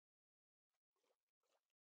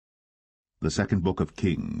The second book of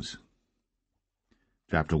Kings.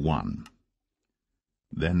 Chapter 1.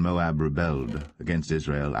 Then Moab rebelled against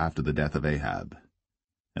Israel after the death of Ahab.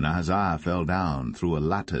 And Ahaziah fell down through a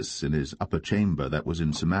lattice in his upper chamber that was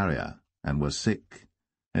in Samaria, and was sick.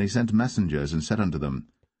 And he sent messengers, and said unto them,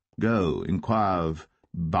 Go, inquire of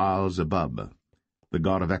Baal-zebub, the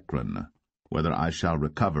god of Ekron, whether I shall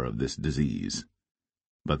recover of this disease.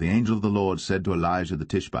 But the angel of the Lord said to Elijah the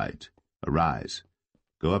Tishbite, Arise,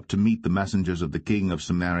 go up to meet the messengers of the king of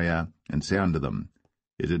Samaria, and say unto them,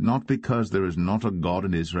 Is it not because there is not a God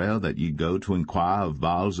in Israel that ye go to inquire of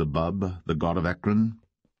Baal-zebub, the god of Ekron?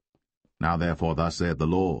 Now therefore thus saith the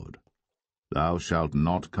Lord, Thou shalt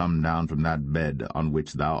not come down from that bed on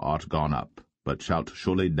which thou art gone up, but shalt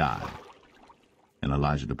surely die. And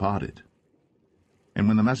Elijah departed. And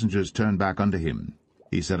when the messengers turned back unto him,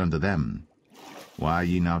 he said unto them, Why are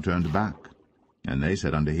ye now turned back? And they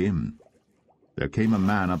said unto him, There came a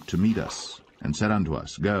man up to meet us, and said unto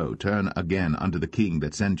us, Go, turn again unto the king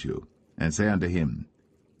that sent you, and say unto him,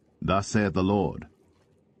 Thus saith the Lord,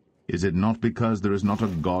 Is it not because there is not a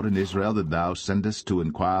God in Israel that thou sendest to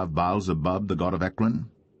inquire of Baal-zebub, the god of Ekron?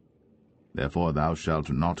 Therefore thou shalt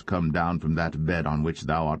not come down from that bed on which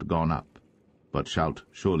thou art gone up, but shalt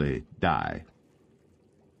surely die.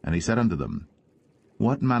 And he said unto them,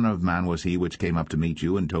 What manner of man was he which came up to meet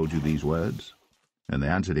you, and told you these words? And they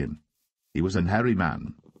answered him, He was an hairy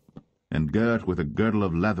man, and girt with a girdle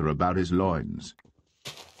of leather about his loins.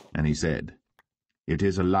 And he said, It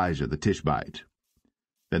is Elijah the Tishbite.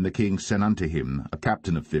 Then the king sent unto him a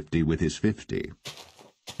captain of 50 with his 50.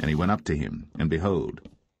 And he went up to him, and behold,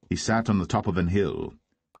 he sat on the top of an hill.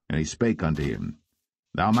 And he spake unto him,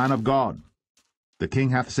 Thou man of God, the king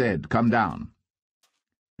hath said, Come down.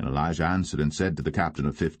 And Elijah answered and said to the captain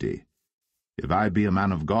of 50, If I be a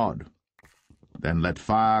man of God, then let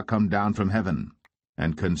fire come down from heaven,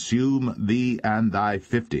 and consume thee and thy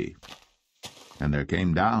 50. And there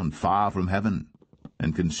came down fire from heaven,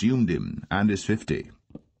 and consumed him and his 50.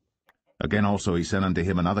 Again also he sent unto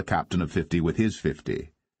him another captain of 50 with his 50.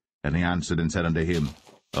 And he answered and said unto him,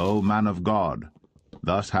 O man of God,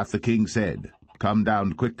 thus hath the king said, Come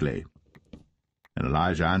down quickly. And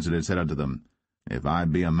Elijah answered and said unto them, If I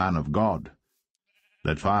be a man of God,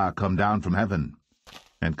 let fire come down from heaven,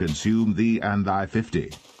 and consume thee and thy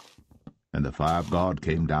 50. And the fire of God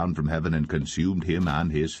came down from heaven, and consumed him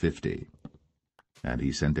and his 50. And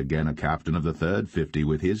he sent again a captain of the third 50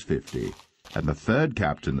 with his 50. And the third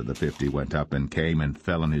captain of the 50 went up, and came and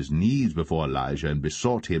fell on his knees before Elijah, and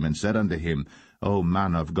besought him, and said unto him, O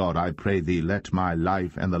man of God, I pray thee, let my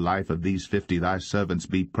life and the life of these 50 thy servants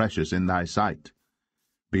be precious in thy sight.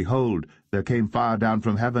 Behold, there came fire down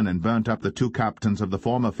from heaven, and burnt up the 2 captains of the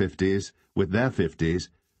former 50s with their 50s.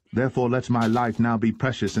 Therefore let my life now be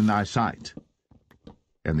precious in thy sight.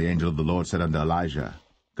 And the angel of the Lord said unto Elijah,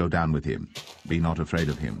 Go down with him, be not afraid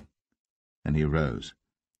of him. And he arose,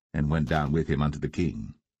 and went down with him unto the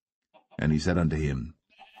king. And he said unto him,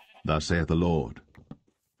 Thus saith the Lord,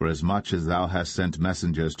 Forasmuch as thou hast sent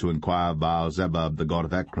messengers to inquire of Baal-zebub, the god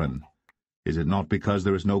of Ekron, is it not because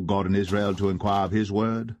there is no God in Israel to inquire of his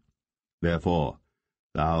word? Therefore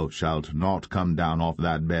thou shalt not come down off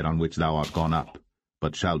that bed on which thou art gone up,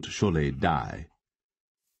 but shalt surely die.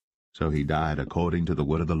 So he died according to the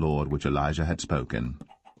word of the Lord which Elijah had spoken.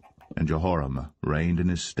 And Jehoram reigned in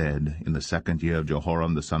his stead in the 2nd year of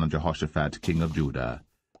Jehoram the son of Jehoshaphat king of Judah,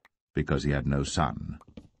 because he had no son.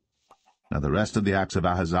 Now the rest of the acts of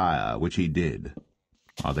Ahaziah which he did,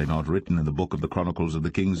 are they not written in the book of the Chronicles of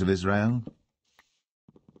the kings of Israel?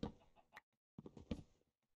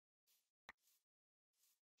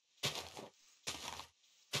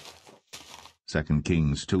 Second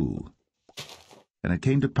Kings 2. And it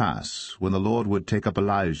came to pass, when the Lord would take up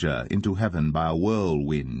Elijah into heaven by a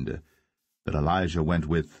whirlwind, that Elijah went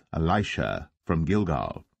with Elisha from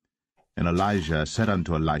Gilgal. And Elijah said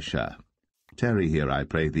unto Elisha, Tarry here, I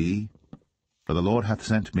pray thee, for the Lord hath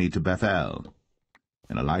sent me to Bethel.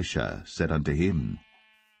 And Elisha said unto him,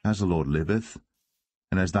 As the Lord liveth,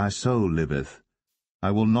 and as thy soul liveth,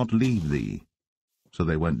 I will not leave thee. So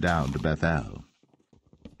they went down to Bethel.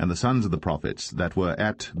 And the sons of the prophets that were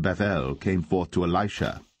at Bethel came forth to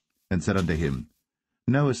Elisha, and said unto him,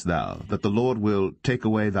 Knowest thou that the Lord will take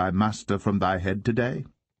away thy master from thy head today?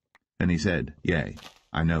 And he said, Yea,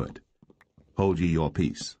 I know it. Hold ye your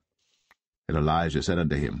peace. And Elijah said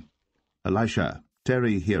unto him, Elisha,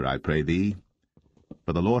 tarry here, I pray thee,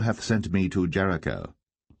 for the Lord hath sent me to Jericho.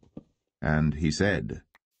 And he said,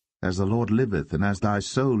 As the Lord liveth, and as thy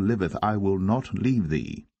soul liveth, I will not leave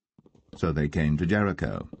thee. So they came to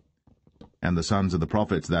Jericho. And the sons of the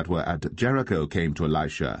prophets that were at Jericho came to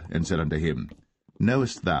Elisha, and said unto him,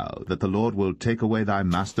 Knowest thou that the Lord will take away thy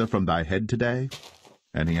master from thy head today?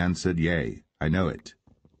 And he answered, Yea, I know it.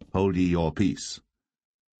 Hold ye your peace.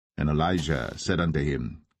 And Elijah said unto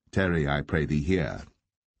him, Tarry, I pray thee, here,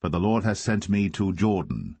 for the Lord hath sent me to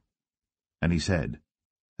Jordan. And he said,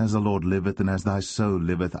 As the Lord liveth, and as thy soul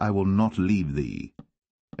liveth, I will not leave thee.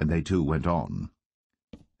 And they two went on.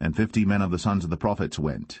 And 50 men of the sons of the prophets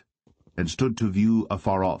went, and stood to view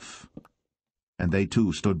afar off. And they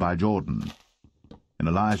too stood by Jordan. And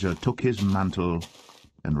Elijah took his mantle,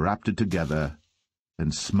 and wrapped it together,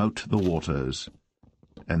 and smote the waters,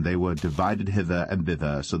 and they were divided hither and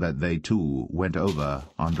thither, so that they too went over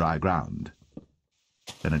on dry ground.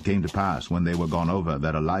 And it came to pass, when they were gone over,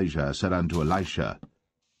 that Elijah said unto Elisha,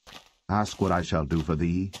 Ask what I shall do for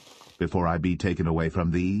thee, before I be taken away from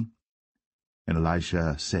thee. And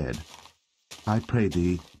Elisha said, I pray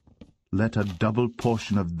thee, let a double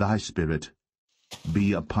portion of thy spirit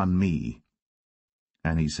be upon me.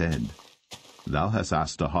 And he said, Thou hast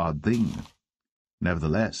asked a hard thing.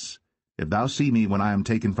 Nevertheless, if thou see me when I am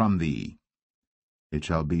taken from thee, it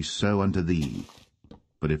shall be so unto thee,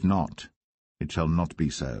 but if not, it shall not be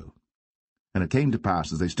so. And it came to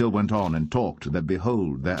pass, as they still went on and talked, that,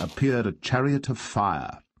 behold, there appeared a chariot of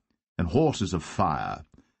fire, and horses of fire,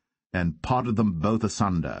 and parted them both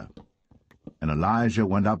asunder. And Elijah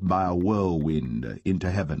went up by a whirlwind into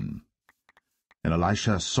heaven. And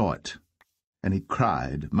Elisha saw it, and he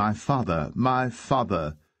cried, My father,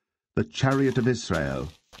 the chariot of Israel,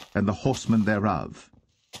 and the horsemen thereof.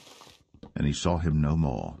 And he saw him no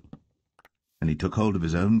more. And he took hold of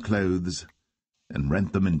his own clothes, and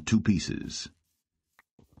rent them in 2 pieces.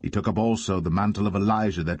 He took up also the mantle of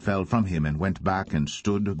Elijah that fell from him, and went back and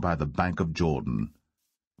stood by the bank of Jordan.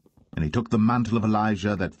 And he took the mantle of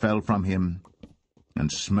Elijah that fell from him,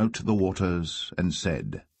 and smote the waters, and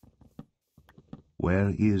said,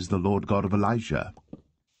 Where is the Lord God of Elijah?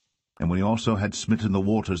 And when he also had smitten the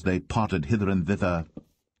waters, they parted hither and thither,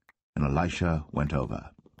 and Elisha went over.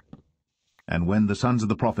 And when the sons of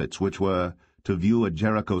the prophets, which were to view at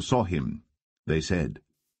Jericho, saw him, they said,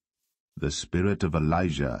 The spirit of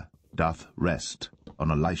Elijah doth rest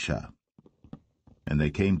on Elisha. And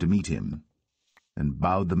they came to meet him, and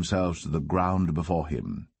bowed themselves to the ground before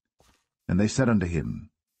him. And they said unto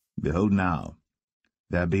him, Behold now,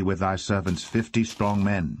 there be with thy servants 50 strong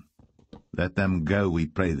men. Let them go, we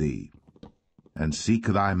pray thee, and seek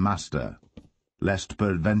thy master, lest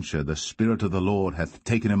peradventure the Spirit of the Lord hath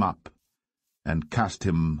taken him up, and cast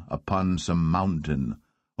him upon some mountain,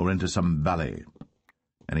 or into some valley.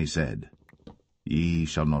 And he said, Ye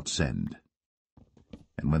shall not send.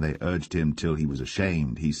 And when they urged him till he was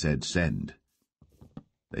ashamed, he said, Send.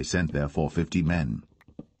 They sent therefore 50 men,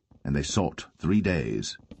 and they sought 3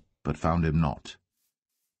 days, but found him not.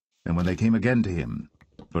 And when they came again to him,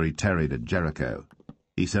 for he tarried at Jericho,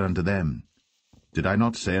 he said unto them, Did I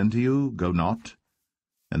not say unto you, Go not?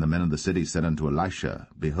 And the men of the city said unto Elisha,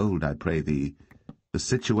 Behold, I pray thee, the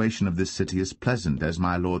situation of this city is pleasant, as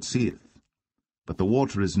my Lord seeth, but the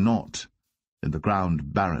water is not, and the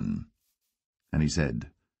ground barren. And he said,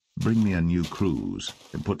 Bring me a new cruse,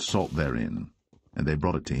 and put salt therein. And they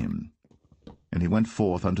brought it to him. And he went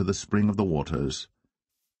forth unto the spring of the waters,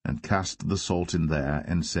 and cast the salt in there,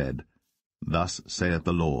 and said, Thus saith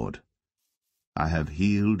the Lord, I have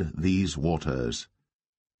healed these waters.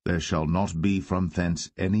 There shall not be from thence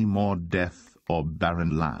any more death or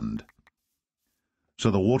barren land. So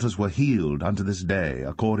the waters were healed unto this day,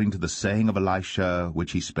 according to the saying of Elisha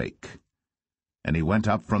which he spake. And he went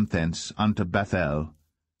up from thence unto Bethel,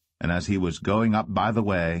 and as he was going up by the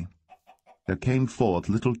way, there came forth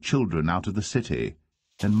little children out of the city,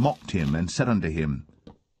 and mocked him, and said unto him,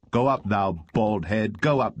 Go up, thou bald head,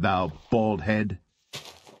 go up, thou bald head.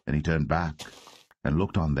 And he turned back, and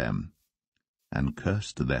looked on them, and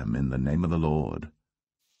cursed them in the name of the Lord.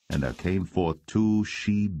 And there came forth 2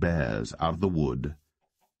 she-bears out of the wood,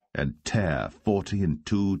 and tare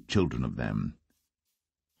 42 children of them.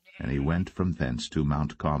 And he went from thence to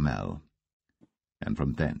Mount Carmel, and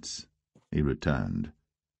from thence he returned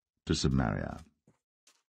to Samaria.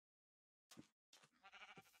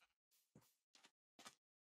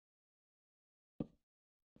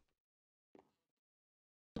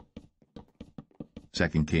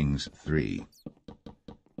 Second Kings 3.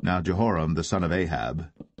 Now Jehoram the son of Ahab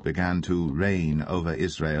began to reign over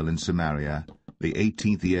Israel in Samaria the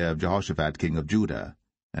 18th year of Jehoshaphat king of Judah,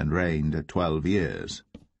 and reigned 12 years.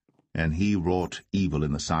 And he wrought evil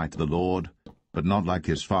in the sight of the Lord, but not like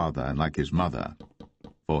his father and like his mother.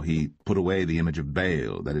 For he put away the image of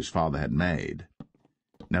Baal that his father had made.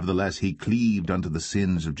 Nevertheless he cleaved unto the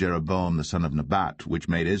sins of Jeroboam the son of Nebat, which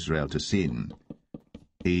made Israel to sin.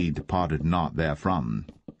 he departed not therefrom.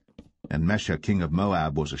 And Mesha king of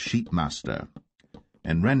Moab was a sheepmaster,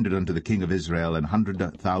 and rendered unto the king of Israel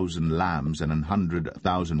 100,000 lambs and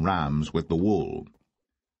 100,000 rams with the wool.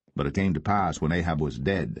 But it came to pass, when Ahab was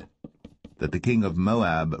dead, that the king of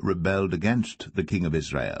Moab rebelled against the king of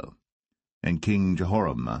Israel. And King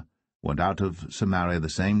Jehoram went out of Samaria the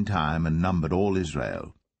same time, and numbered all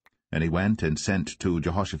Israel. And he went and sent to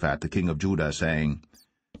Jehoshaphat the king of Judah, saying,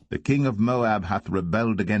 The king of Moab hath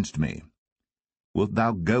rebelled against me. Wilt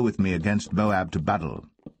thou go with me against Moab to battle?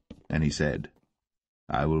 And he said,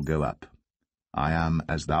 I will go up. I am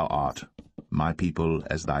as thou art, my people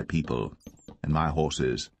as thy people, and my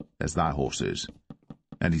horses as thy horses.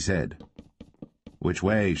 And he said, Which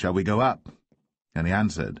way shall we go up? And he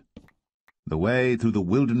answered, The way through the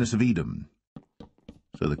wilderness of Edom.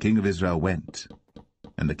 So the king of Israel went,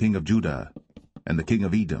 and the king of Judah, and the king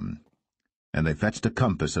of Edom, and they fetched a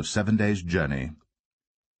compass of 7 days' journey,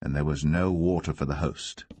 and there was no water for the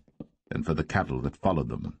host, and for the cattle that followed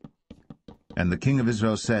them. And the king of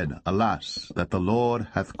Israel said, Alas, that the Lord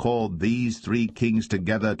hath called these 3 kings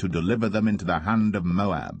together to deliver them into the hand of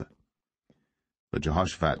Moab. But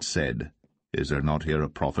Jehoshaphat said, Is there not here a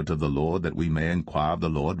prophet of the Lord, that we may inquire of the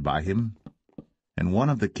Lord by him? And one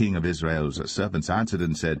of the king of Israel's servants answered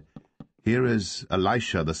and said, Here is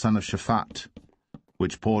Elisha the son of Shaphat,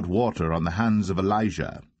 which poured water on the hands of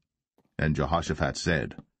Elijah. And Jehoshaphat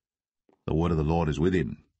said, The word of the Lord is with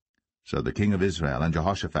him. So the king of Israel and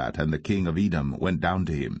Jehoshaphat and the king of Edom went down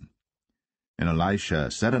to him. And Elisha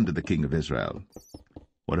said unto the king of Israel,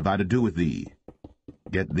 What have I to do with thee?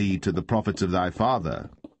 Get thee to the prophets of thy father,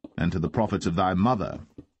 and to the prophets of thy mother.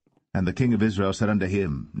 And the king of Israel said unto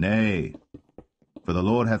him, Nay, for the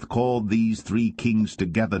Lord hath called these 3 kings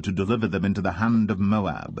together to deliver them into the hand of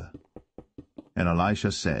Moab. And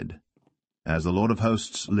Elisha said, As the Lord of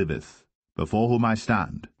hosts liveth, before whom I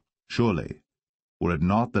stand, surely, were it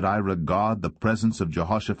not that I regard the presence of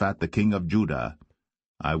Jehoshaphat the king of Judah,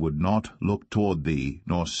 I would not look toward thee,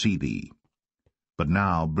 nor see thee. But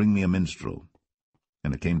now bring me a minstrel.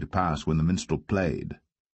 And it came to pass, when the minstrel played,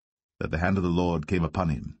 that the hand of the Lord came upon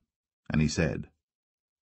him. And he said,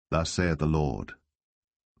 Thus saith the Lord,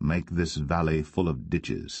 Make this valley full of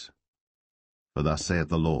ditches. For thus saith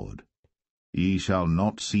the Lord, Ye shall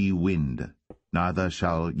not see wind, neither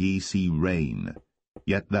shall ye see rain,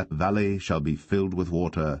 yet that valley shall be filled with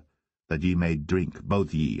water, that ye may drink,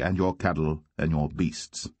 both ye, and your cattle, and your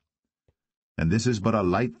beasts. And this is but a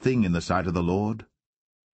light thing in the sight of the Lord.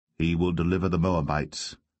 He will deliver the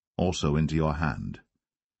Moabites also into your hand.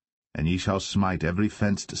 And ye shall smite every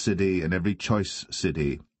fenced city and every choice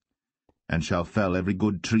city, and shall fell every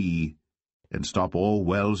good tree, and stop all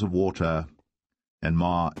wells of water, and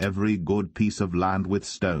mar every good piece of land with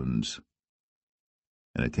stones.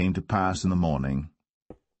 And it came to pass in the morning,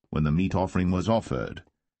 when the meat offering was offered,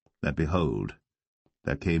 that, behold,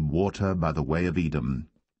 there came water by the way of Edom,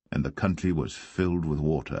 and the country was filled with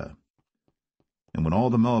water. And when all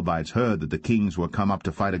the Moabites heard that the kings were come up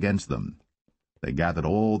to fight against them, they gathered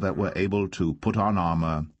all that were able to put on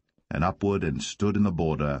armor, and upward and stood in the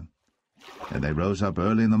border. And they rose up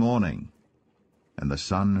early in the morning, and the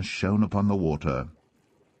sun shone upon the water,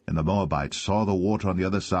 and the Moabites saw the water on the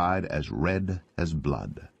other side as red as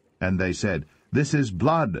blood. And they said, This is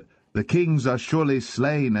blood, the kings are surely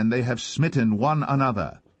slain, and they have smitten one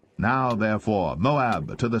another. Now, therefore,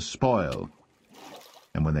 Moab to the spoil.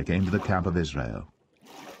 And when they came to the camp of Israel,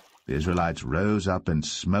 the Israelites rose up and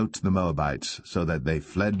smote the Moabites, so that they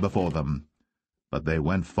fled before them. But they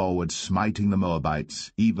went forward, smiting the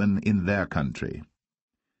Moabites, even in their country.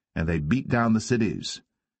 And they beat down the cities,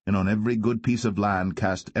 and on every good piece of land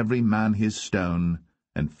cast every man his stone,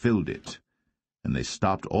 and filled it. And they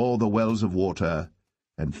stopped all the wells of water,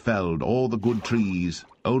 and felled all the good trees.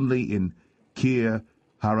 Only in Kir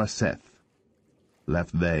Haraseth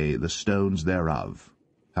left they the stones thereof.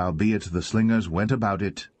 Howbeit the slingers went about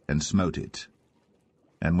it, and smote it.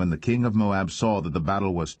 And when the king of Moab saw that the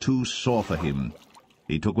battle was too sore for him,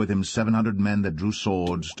 he took with him 700 men that drew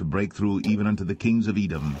swords, to break through even unto the kings of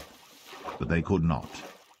Edom, but they could not.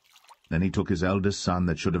 Then he took his eldest son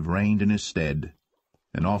that should have reigned in his stead,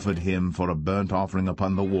 and offered him for a burnt offering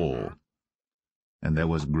upon the wall. And there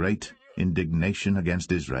was great indignation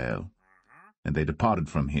against Israel, and they departed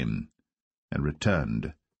from him, and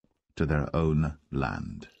returned to their own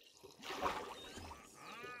land.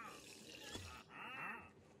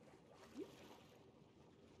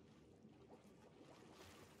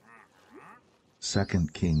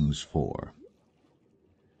 Second Kings 4.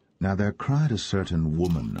 Now there cried a certain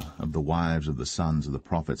woman of the wives of the sons of the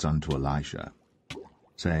prophets unto Elisha,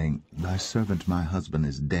 saying, Thy servant my husband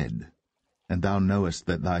is dead, And thou knowest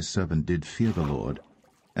that thy servant did fear the Lord,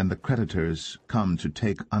 and the creditors come to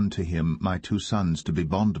take unto him my 2 sons to be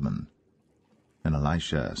bondmen. And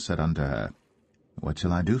Elisha said unto her, What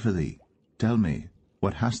shall I do for thee? Tell me,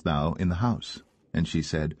 what hast thou in the house? And she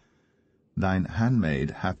said, Thine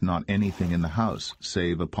handmaid hath not anything in the house,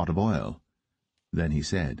 save a pot of oil. Then he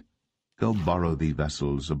said, Go borrow thee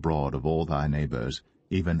vessels abroad of all thy neighbors,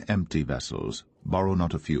 even empty vessels, borrow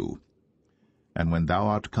not a few. And when thou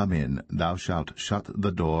art come in, thou shalt shut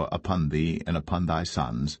the door upon thee and upon thy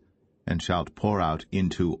sons, and shalt pour out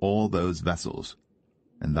into all those vessels,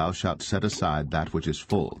 and thou shalt set aside that which is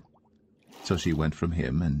full. So she went from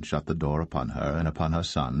him, and shut the door upon her and upon her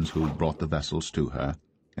sons, who brought the vessels to her,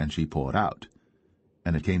 and she poured out.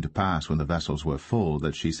 And it came to pass, when the vessels were full,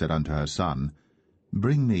 that she said unto her son,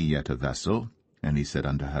 Bring me yet a vessel. And he said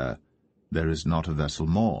unto her, There is not a vessel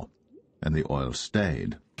more. And the oil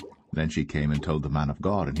stayed. Then she came and told the man of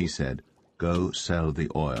God, and he said, Go sell the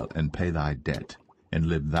oil, and pay thy debt, and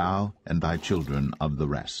live thou and thy children of the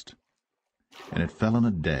rest. And it fell on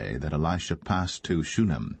a day that Elisha passed to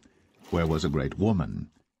Shunem, where was a great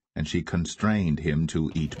woman, and she constrained him to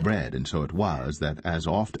eat bread. And so it was, that as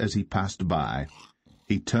oft as he passed by,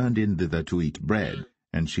 he turned in thither to eat bread.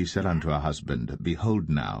 And she said unto her husband, Behold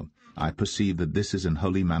now, I perceive that this is an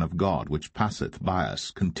holy man of God, which passeth by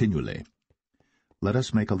us continually. Let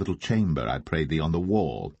us make a little chamber, I pray thee, on the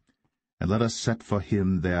wall, and let us set for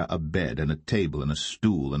him there a bed, and a table, and a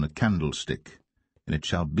stool, and a candlestick. And it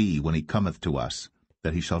shall be, when he cometh to us,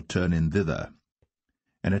 that he shall turn in thither.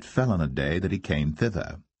 And it fell on a day that he came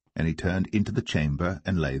thither, and he turned into the chamber,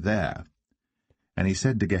 and lay there. And he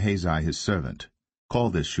said to Gehazi his servant,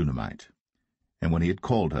 Call this Shunammite. And when he had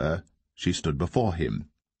called her, she stood before him.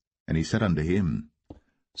 And he said unto him,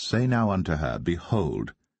 Say now unto her,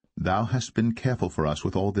 Behold, thou hast been careful for us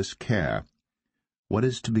with all this care. What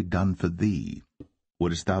is to be done for thee?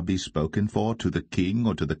 Wouldest thou be spoken for to the king,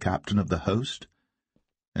 or to the captain of the host?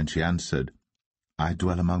 And she answered, I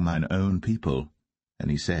dwell among mine own people. And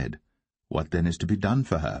he said, What then is to be done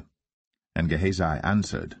for her? And Gehazi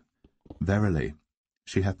answered, Verily,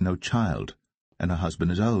 she hath no child, and her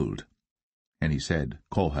husband is old. And he said,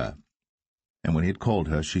 Call her. And when he had called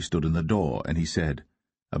her, she stood in the door. And he said,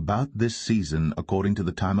 About this season, according to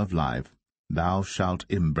the time of life, thou shalt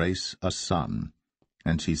embrace a son.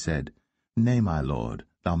 And she said, Nay, my lord,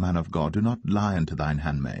 thou man of God, do not lie unto thine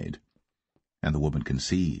handmaid. And the woman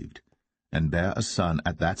conceived, and bare a son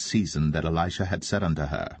at that season that Elisha had said unto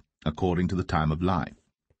her, according to the time of life.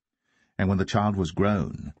 And when the child was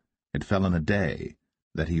grown, it fell on a day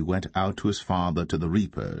that he went out to his father to the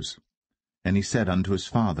reapers. And he said unto his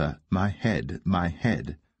father, My head, my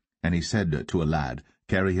head. And he said to a lad,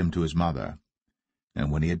 Carry him to his mother.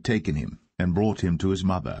 And when he had taken him, and brought him to his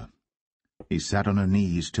mother, he sat on her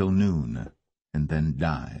knees till noon, and then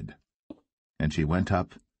died. And she went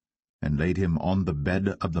up, and laid him on the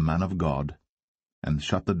bed of the man of God, and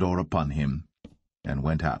shut the door upon him, and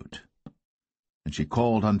went out. And she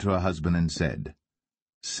called unto her husband, and said,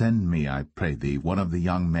 Send me, I pray thee, one of the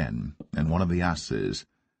young men, and one of the asses,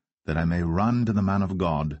 that I may run to the man of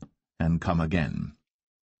God, and come again.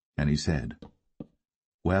 And he said,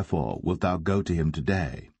 Wherefore wilt thou go to him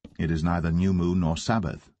today? It is neither new moon nor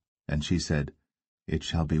Sabbath. And she said, It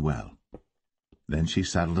shall be well. Then she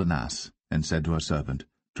saddled an ass, and said to her servant,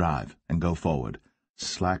 Drive, and go forward.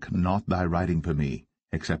 Slack not thy riding for me,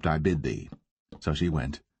 except I bid thee. So she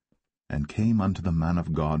went, and came unto the man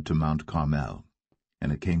of God to Mount Carmel.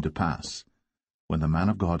 And it came to pass, when the man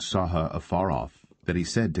of God saw her afar off, that he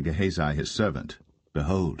said to Gehazi his servant,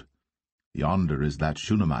 Behold, yonder is that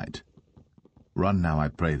Shunammite. Run now, I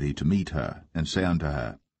pray thee, to meet her, and say unto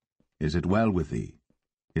her, Is it well with thee?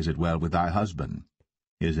 Is it well with thy husband?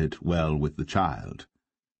 Is it well with the child?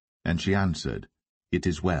 And she answered, It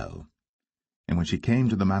is well. And when she came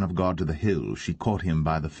to the man of God to the hill, she caught him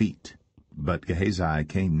by the feet. But Gehazi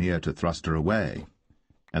came near to thrust her away.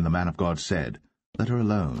 And the man of God said, Let her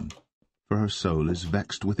alone, for her soul is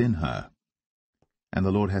vexed within her. And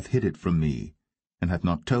the Lord hath hid it from me, and hath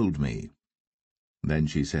not told me. Then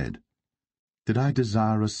she said, Did I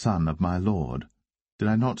desire a son of my Lord? Did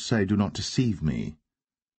I not say, Do not deceive me?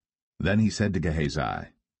 Then he said to Gehazi,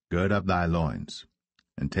 Gird up thy loins,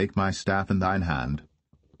 and take my staff in thine hand,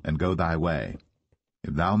 and go thy way.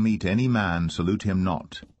 If thou meet any man, salute him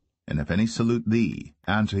not, and if any salute thee,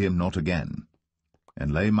 answer him not again.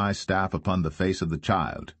 And lay my staff upon the face of the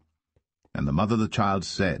child. And the mother of the child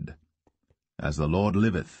said, As the Lord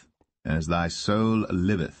liveth, and as thy soul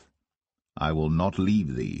liveth, I will not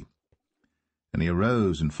leave thee. And he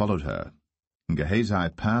arose and followed her. And Gehazi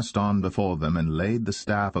passed on before them, and laid the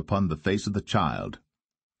staff upon the face of the child.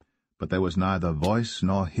 but there was neither voice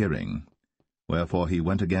nor hearing. Wherefore he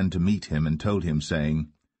went again to meet him, and told him, saying,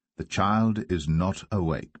 The child is not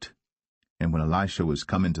awaked. And when Elisha was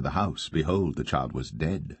come into the house, behold, the child was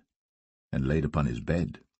dead, and laid upon his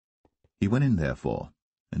bed. He went in therefore,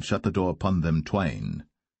 and shut the door upon them twain,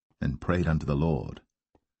 and prayed unto the Lord.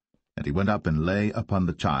 And he went up and lay upon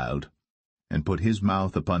the child, and put his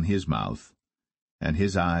mouth upon his mouth, and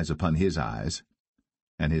his eyes upon his eyes,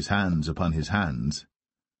 and his hands upon his hands.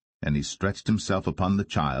 And he stretched himself upon the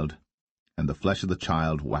child, and the flesh of the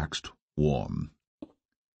child waxed warm.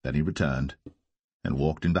 Then he returned, and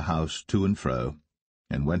walked in the house to and fro,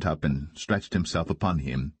 and went up and stretched himself upon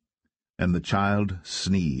him. And the child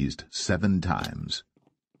sneezed 7 times.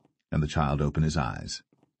 And the child opened his eyes.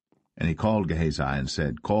 And he called Gehazi, and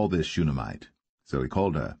said, Call this Shunammite. So he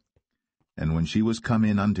called her. And when she was come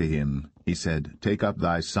in unto him, he said, Take up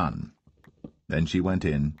thy son. Then she went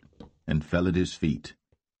in, and fell at his feet,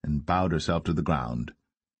 and bowed herself to the ground,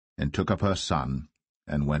 and took up her son,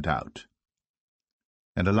 and went out.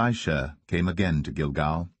 And Elisha came again to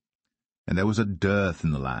Gilgal, and there was a dearth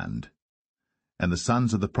in the land. And the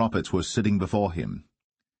sons of the prophets were sitting before him.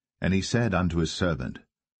 And he said unto his servant,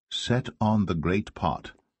 Set on the great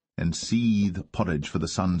pot, and seethe pottage for the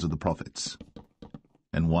sons of the prophets.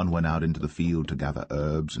 And one went out into the field to gather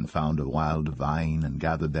herbs, and found a wild vine, and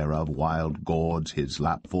gathered thereof wild gourds his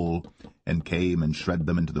lapful, and came and shred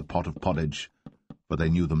them into the pot of pottage, for they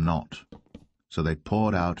knew them not. So they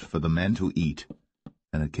poured out for the men to eat.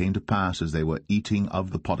 And it came to pass, as they were eating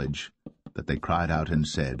of the pottage, that they cried out and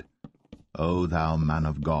said, O thou man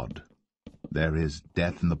of God, there is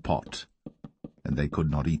death in the pot. And they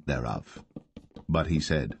could not eat thereof. But he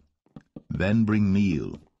said, Then bring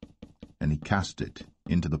meal. And he cast it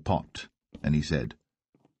into the pot. And he said,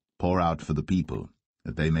 Pour out for the people,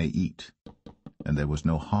 that they may eat. And there was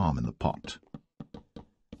no harm in the pot.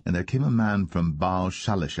 And there came a man from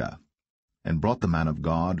Baal-Shalisha, and brought the man of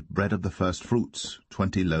God bread of the first fruits,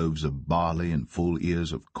 20 loaves of barley, and full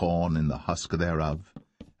ears of corn in the husk thereof.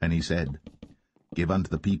 And he said, Give unto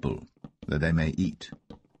the people, that they may eat.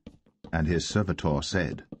 And his servitor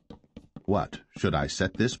said, What, should I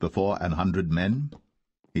set this before 100 men?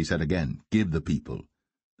 He said again, Give the people,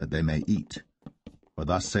 that they may eat. For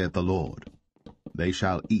thus saith the Lord, They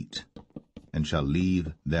shall eat, and shall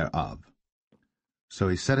leave thereof. So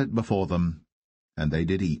he set it before them, and they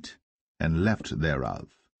did eat, and left thereof,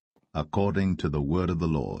 according to the word of the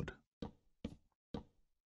Lord.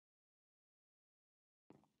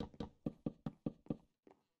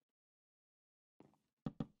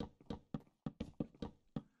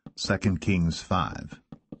 Second Kings 5.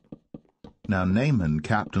 Now Naaman,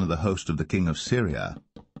 captain of the host of the king of Syria,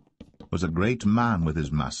 was a great man with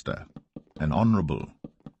his master, and honorable,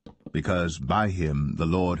 because by him the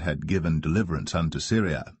Lord had given deliverance unto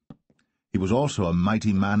Syria. He was also a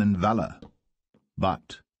mighty man in valor,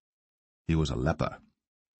 but he was a leper.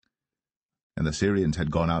 And the Syrians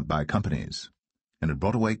had gone out by companies, and had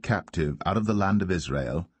brought away captive out of the land of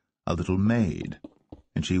Israel a little maid,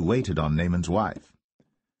 and she waited on Naaman's wife.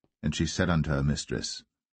 And she said unto her mistress,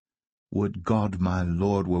 Would God my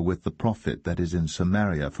Lord were with the prophet that is in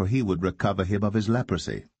Samaria, for he would recover him of his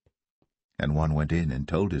leprosy. And one went in and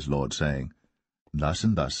told his lord, saying, Thus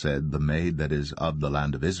and thus said the maid that is of the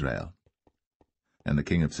land of Israel. And the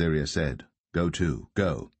king of Syria said, Go to,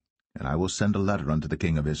 go, and I will send a letter unto the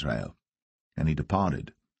king of Israel. And he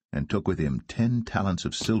departed, and took with him 10 talents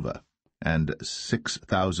of silver, and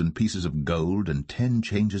 6,000 pieces of gold, and 10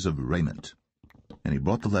 changes of raiment. And he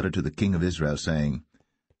brought the letter to the king of Israel, saying,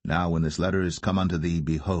 Now when this letter is come unto thee,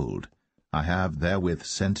 behold, I have therewith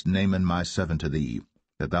sent Naaman my servant to thee,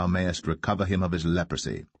 that thou mayest recover him of his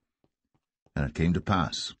leprosy. And it came to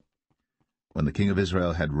pass, when the king of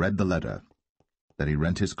Israel had read the letter, that he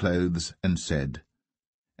rent his clothes, and said,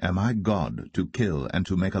 Am I God to kill and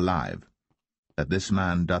to make alive, that this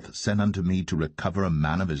man doth send unto me to recover a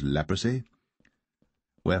man of his leprosy?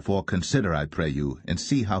 Wherefore consider, I pray you, and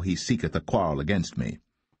see how he seeketh a quarrel against me.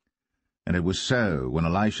 And it was so, when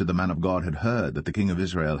Elisha the man of God had heard that the king of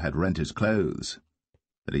Israel had rent his clothes,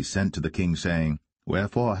 that he sent to the king, saying,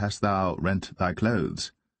 Wherefore hast thou rent thy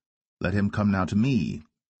clothes? Let him come now to me,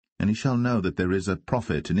 and he shall know that there is a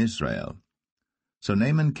prophet in Israel. So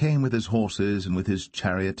Naaman came with his horses and with his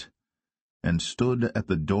chariot, and stood at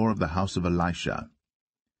the door of the house of Elisha.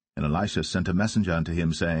 And Elisha sent a messenger unto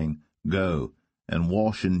him, saying, Go, and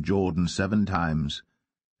wash in Jordan 7 times,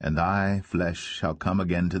 and thy flesh shall come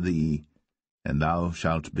again to thee, and thou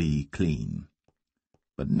shalt be clean.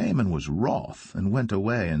 But Naaman was wroth, and went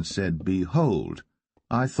away, and said, Behold,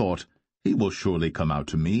 I thought, he will surely come out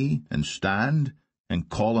to me, and stand, and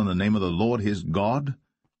call on the name of the Lord his God,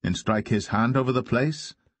 and strike his hand over the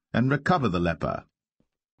place, and recover the leper?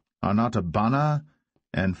 Are not Abana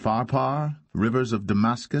and Pharpar, rivers of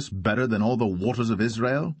Damascus, better than all the waters of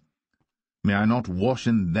Israel? May I not wash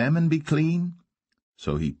in them and be clean?"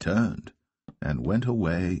 So he turned, and went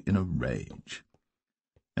away in a rage.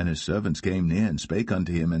 And his servants came near, and spake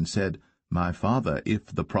unto him, and said, My father, if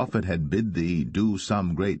the prophet had bid thee do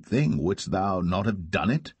some great thing, wouldst thou not have done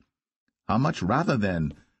it? How much rather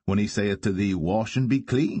then, when he saith to thee, Wash and be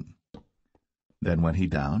clean? Then went he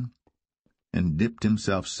down, and dipped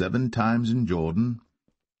himself 7 times in Jordan,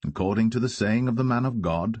 according to the saying of the man of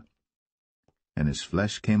God. And his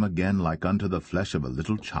flesh came again like unto the flesh of a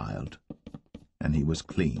little child, and he was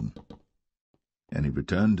clean. And he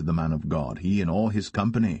returned to the man of God, he and all his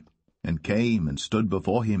company, and came and stood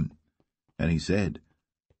before him. And he said,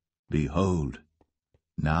 Behold,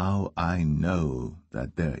 now I know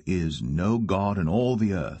that there is no God in all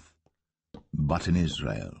the earth, but in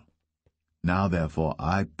Israel. Now therefore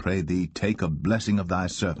I pray thee, take a blessing of thy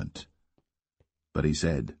servant. But he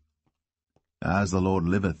said, As the Lord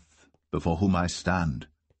liveth, before whom I stand,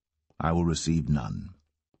 I will receive none.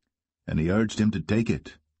 And he urged him to take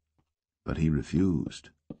it, but he refused.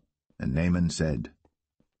 And Naaman said,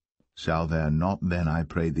 Shall there not then, I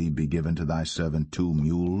pray thee, be given to thy servant 2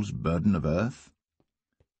 mules' burden of earth?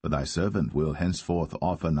 For thy servant will henceforth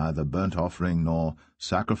offer neither burnt offering nor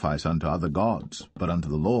sacrifice unto other gods, but unto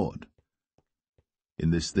the Lord. In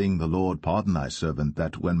this thing the Lord pardon thy servant,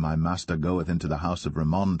 that when my master goeth into the house of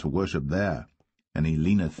Rimmon to worship there, and he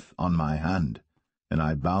leaneth on my hand, and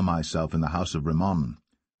I bow myself in the house of Rimmon,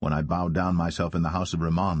 when I bow down myself in the house of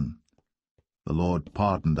Rimmon, the Lord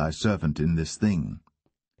pardon thy servant in this thing.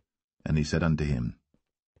 And he said unto him,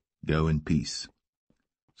 Go in peace.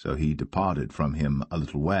 So he departed from him a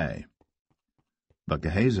little way. But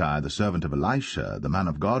Gehazi, the servant of Elisha, the man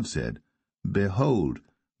of God, said, Behold,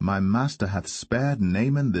 my master hath spared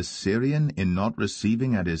Naaman this Syrian in not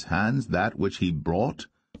receiving at his hands that which he brought.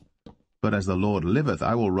 But as the Lord liveth,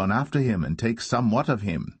 I will run after him, and take somewhat of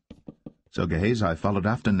him. So Gehazi followed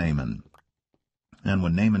after Naaman. And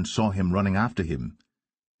when Naaman saw him running after him,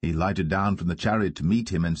 he lighted down from the chariot to meet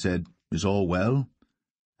him, and said, Is all well?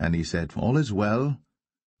 And he said, All is well.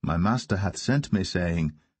 My master hath sent me,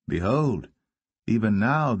 saying, Behold, even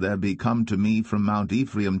now there be come to me from Mount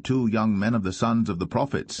Ephraim 2 young men of the sons of the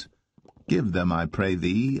prophets. Give them, I pray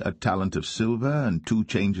thee, a talent of silver, and 2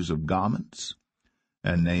 changes of garments.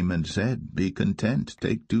 And Naaman said, Be content,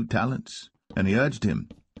 take 2 talents. And he urged him,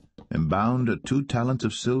 and bound 2 talents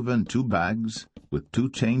of silver in 2 bags, with 2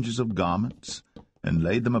 changes of garments, and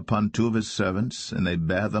laid them upon 2 of his servants, and they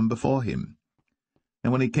bare them before him.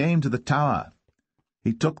 And when he came to the tower,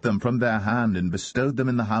 he took them from their hand, and bestowed them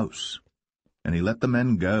in the house. And he let the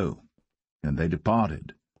men go, and they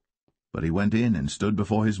departed. But he went in, and stood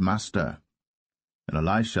before his master. And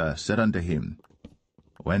Elisha said unto him,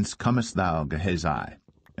 Whence comest thou, Gehazi?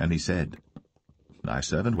 And he said, Thy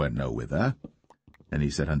servant went no whither. And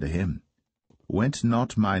he said unto him, Went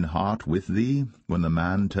not mine heart with thee, when the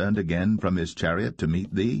man turned again from his chariot to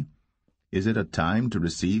meet thee? Is it a time to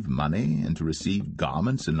receive money, and to receive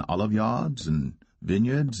garments, and oliveyards, and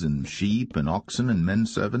vineyards, and sheep, and oxen, and men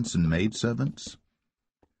servants, and maid servants?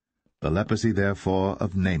 The leprosy therefore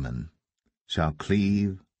of Naaman shall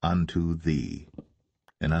cleave unto thee,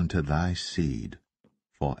 and unto thy seed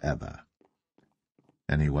forever.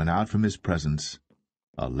 And he went out from his presence,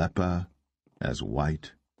 a leper as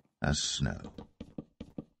white as snow.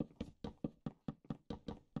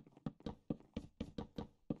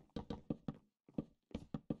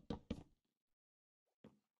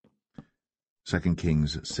 Second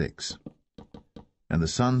Kings 6. And the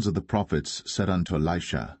sons of the prophets said unto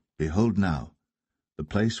Elisha, Behold now, the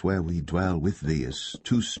place where we dwell with thee is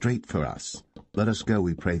too strait for us. Let us go,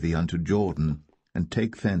 we pray thee, unto Jordan, and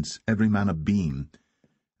take thence every man a beam,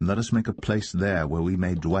 and let us make a place there where we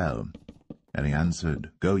may dwell. And he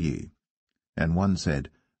answered, Go ye. And one said,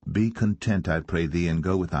 Be content, I pray thee, and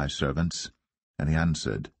go with thy servants. And he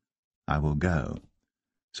answered, I will go.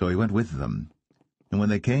 So he went with them. And when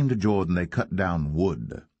they came to Jordan, they cut down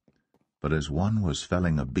wood. But as one was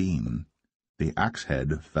felling a beam, the axe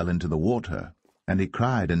head fell into the water. And he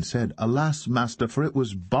cried and said, Alas, master, for it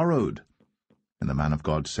was borrowed. And the man of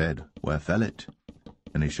God said, Where fell it?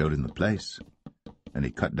 And he showed him the place. And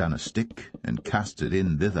he cut down a stick, and cast it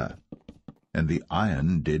in thither. And the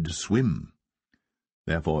iron did swim.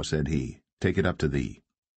 Therefore said he, Take it up to thee.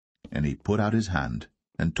 And he put out his hand,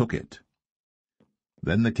 and took it.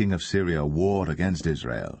 Then the king of Syria warred against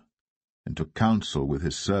Israel, and took counsel with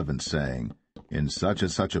his servants, saying, In such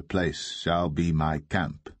and such a place shall be my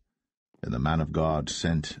camp. And the man of God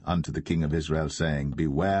sent unto the king of Israel, saying,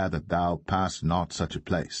 Beware that thou pass not such a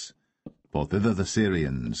place, for thither the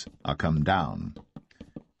Syrians are come down.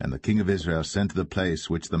 And the king of Israel sent to the place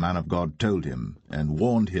which the man of God told him, and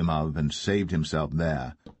warned him of, and saved himself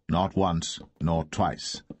there, not once nor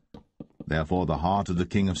twice. Therefore the heart of the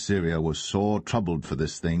king of Syria was sore troubled for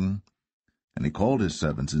this thing. And he called his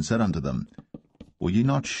servants, and said unto them, Will ye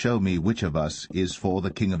not show me which of us is for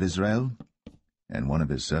the king of Israel? And one of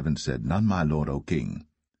his servants said, None, my lord, O king.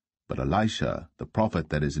 But Elisha, the prophet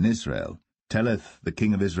that is in Israel, telleth the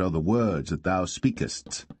king of Israel the words that thou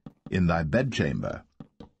speakest in thy bedchamber.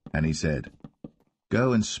 And he said,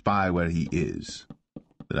 Go and spy where he is,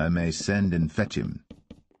 that I may send and fetch him.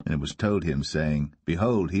 And it was told him, saying,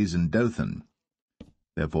 Behold, he is in Dothan.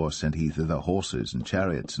 Therefore sent he thither horses and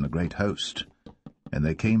chariots and a great host. And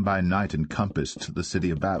they came by night and compassed the city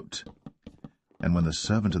about. And when the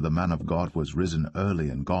servant of the man of God was risen early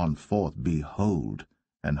and gone forth, behold,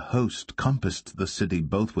 an host compassed the city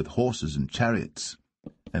both with horses and chariots.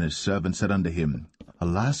 And his servant said unto him,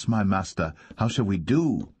 Alas, my master, how shall we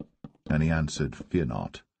do? And he answered, Fear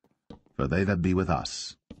not, for they that be with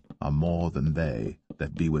us are more than they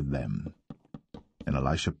that be with them. And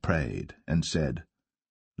Elisha prayed, and said,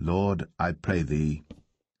 Lord, I pray thee,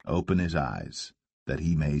 open his eyes, that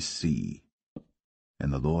he may see.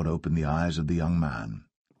 And the Lord opened the eyes of the young man,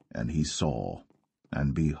 and he saw,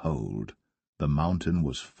 and behold, the mountain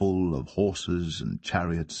was full of horses and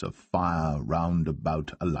chariots of fire round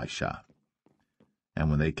about Elisha. And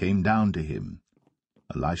when they came down to him,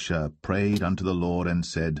 Elisha prayed unto the Lord, and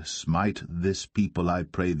said, Smite this people, I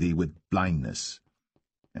pray thee, with blindness.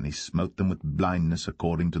 And he smote them with blindness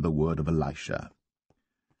according to the word of Elisha.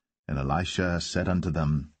 And Elisha said unto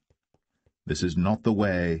them, This is not the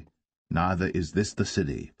way, neither is this the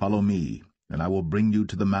city. Follow me, and I will bring you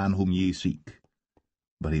to the man whom ye seek.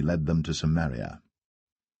 But he led them to Samaria.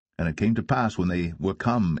 And it came to pass, when they were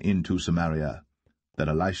come into Samaria, that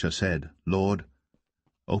Elisha said, Lord,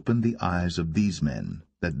 open the eyes of these men,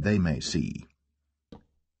 that they may see.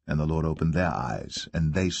 And the Lord opened their eyes,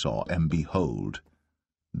 and they saw, and behold,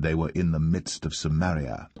 they were in the midst of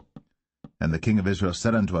Samaria. And the king of Israel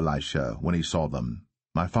said unto Elisha, when he saw them,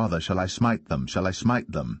 My father, shall I smite them? Shall I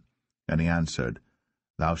smite them? And he answered,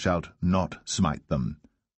 Thou shalt not smite them.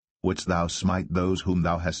 Wouldst thou smite those whom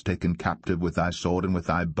thou hast taken captive with thy sword and with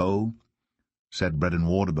thy bow? Set bread and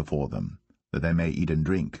water before them, that they may eat and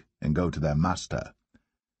drink, and go to their master.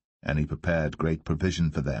 And he prepared great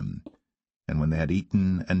provision for them. And when they had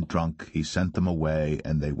eaten and drunk, he sent them away,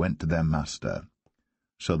 and they went to their master.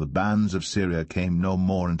 So the bands of Syria came no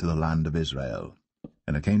more into the land of Israel.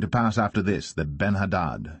 And it came to pass after this, that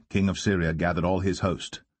Ben-Hadad, king of Syria, gathered all his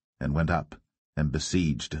host, and went up, and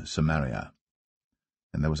besieged Samaria.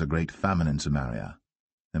 And there was a great famine in Samaria,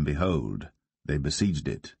 and behold, they besieged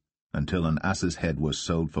it, until an ass's head was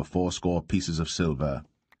sold for 80 pieces of silver,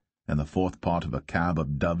 and the 4th part of a cab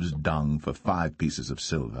of dove's dung for 5 pieces of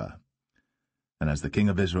silver. And as the king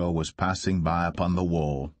of Israel was passing by upon the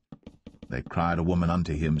wall, they cried a woman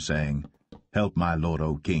unto him, saying, Help my lord,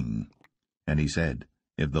 O king. And he said,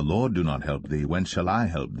 If the Lord do not help thee, whence shall I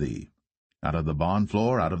help thee? Out of the barn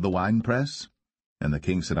floor, out of the winepress? And the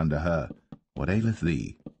king said unto her, What aileth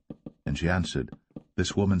thee? And she answered,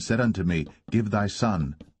 This woman said unto me, Give thy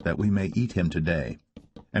son, that we may eat him today,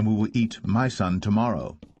 and we will eat my son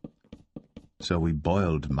tomorrow. So we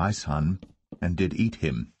boiled my son, and did eat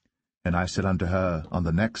him. And I said unto her on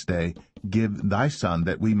the next day, Give thy son,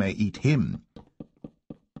 that we may eat him.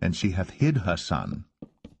 And she hath hid her son.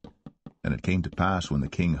 And it came to pass, when the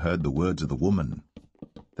king heard the words of the woman,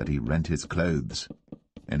 that he rent his clothes,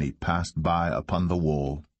 and he passed by upon the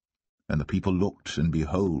wall. And the people looked, and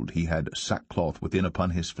behold, he had sackcloth within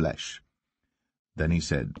upon his flesh. Then he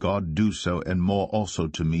said, God do so, and more also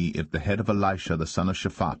to me, if the head of Elisha the son of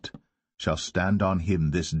Shaphat shall stand on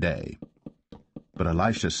him this day. But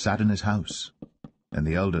Elisha sat in his house, and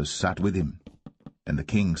the elders sat with him. And the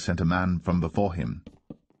king sent a man from before him.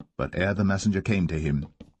 But ere the messenger came to him,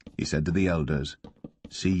 he said to the elders,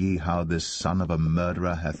 See ye how this son of a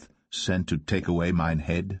murderer hath sent to take away mine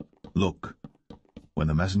head? Look, when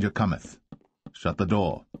the messenger cometh, shut the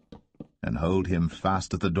door, and hold him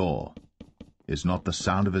fast at the door. Is not the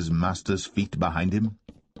sound of his master's feet behind him?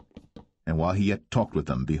 And while he yet talked with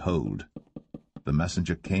them, behold, the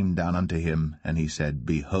messenger came down unto him, and he said,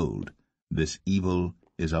 Behold, this evil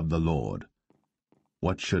is of the Lord.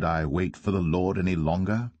 What should I wait for the Lord any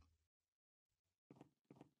longer?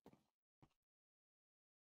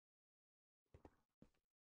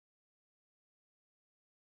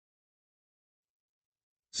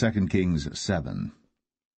 Second Kings 7.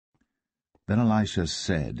 Then Elisha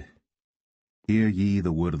said, Hear ye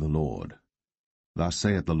the word of the Lord. Thus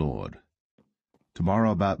saith the Lord,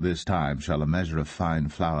 Tomorrow about this time shall a measure of fine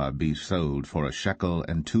flour be sold for a shekel,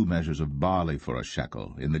 and 2 measures of barley for a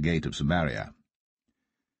shekel, in the gate of Samaria.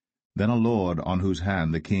 Then a lord on whose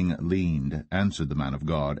hand the king leaned answered the man of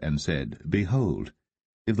God, and said, Behold,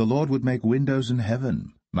 if the Lord would make windows in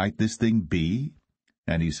heaven, might this thing be?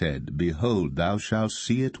 And he said, Behold, thou shalt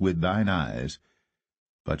see it with thine eyes,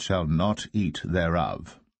 but shalt not eat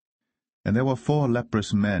thereof. And there were 4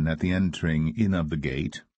 leprous men at the entering in of the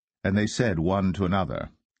gate, and they said one to another,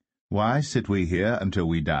 Why sit we here until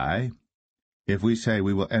we die? If we say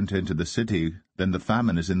we will enter into the city, then the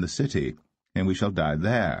famine is in the city, and we shall die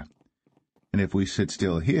there. And if we sit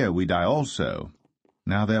still here, we die also.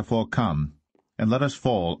 Now therefore come, and let us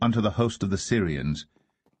fall unto the host of the Syrians.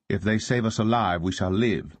 If they save us alive, we shall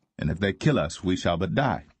live, and if they kill us, we shall but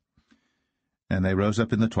die. And they rose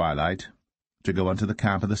up in the twilight, to go unto the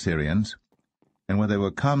camp of the Syrians. And when they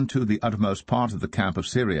were come to the uttermost part of the camp of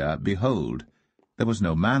Syria, behold, there was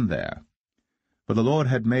no man there. For the Lord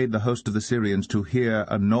had made the host of the Syrians to hear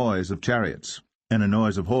a noise of chariots, and a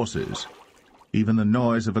noise of horses, even the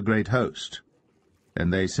noise of a great host.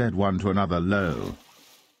 And they said one to another, Lo,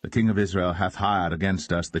 the king of Israel hath hired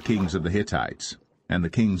against us the kings of the Hittites, and the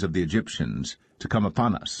kings of the Egyptians, to come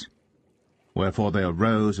upon us. Wherefore they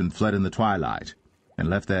arose and fled in the twilight, and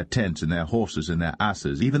left their tents and their horses and their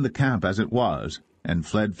asses, even the camp as it was, and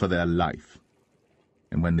fled for their life.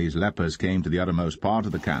 And when these lepers came to the uttermost part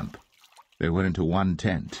of the camp, they went into one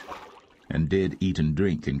tent, and did eat and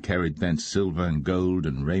drink, and carried thence silver and gold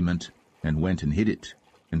and raiment, and went and hid it,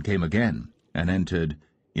 and came again, and entered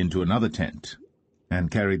into another tent, and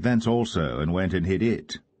carried thence also, and went and hid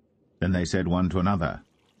it. Then they said one to another,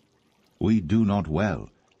 We do not well.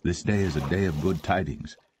 This day is a day of good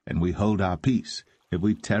tidings, and we hold our peace. If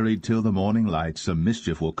we tarry till the morning light, some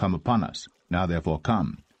mischief will come upon us. Now therefore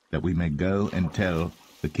come, that we may go and tell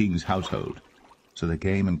the king's household. So they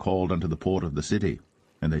came and called unto the port of the city.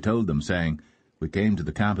 And they told them, saying, We came to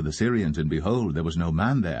the camp of the Syrians, and behold, there was no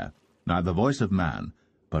man there, neither voice of man,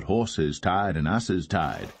 but horses tied and asses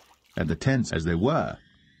tied, and the tents as they were.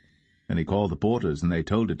 And he called the porters, and they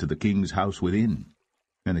told it to the king's house within.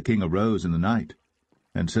 And the king arose in the night,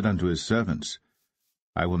 and said unto his servants,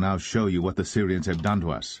 I will now show you what the Syrians have done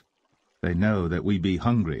to us. They know that we be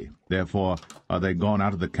hungry. Therefore are they gone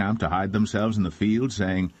out of the camp to hide themselves in the field,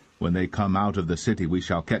 saying, When they come out of the city, we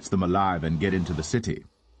shall catch them alive, and get into the city.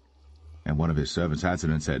 And one of his servants answered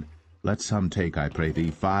and said, Let some take, I pray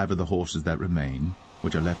thee, 5 of the horses that remain,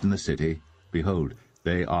 which are left in the city. Behold,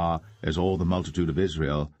 they are as all the multitude of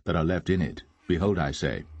Israel that are left in it. Behold, I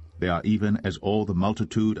say, they are even as all the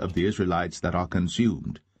multitude of the Israelites that are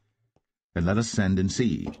consumed. And let us send and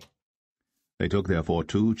see. They took therefore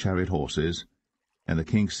 2 chariot horses, and the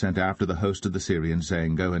king sent after the host of the Syrians,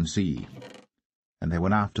 saying, Go and see. And they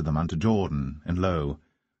went after them unto Jordan, and lo,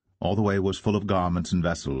 all the way was full of garments and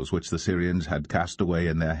vessels, which the Syrians had cast away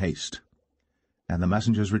in their haste. And the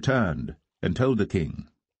messengers returned, and told the king.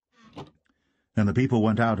 And the people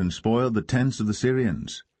went out and spoiled the tents of the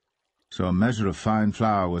Syrians. So a measure of fine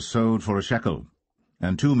flour was sold for a shekel,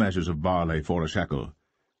 and 2 measures of barley for a shekel,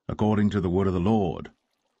 according to the word of the Lord.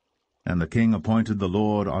 And the king appointed the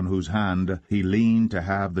Lord on whose hand he leaned to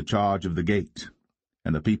have the charge of the gate.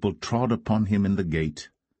 And the people trod upon him in the gate,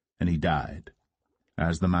 and he died,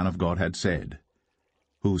 as the man of God had said,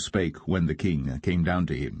 who spake when the king came down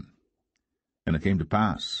to him. And it came to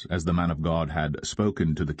pass, as the man of God had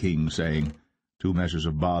spoken to the king, saying, 2 measures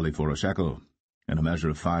of barley for a shekel, and a measure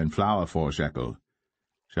of fine flour for a shekel,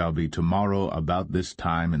 shall be tomorrow about this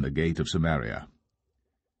time in the gate of Samaria.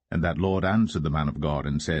 And that Lord answered the man of God,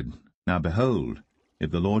 and said, Now behold, if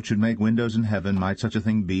the Lord should make windows in heaven, might such a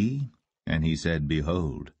thing be? And he said,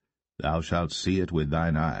 Behold, thou shalt see it with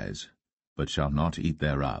thine eyes, but shalt not eat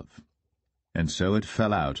thereof. And so it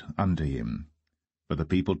fell out unto him, for the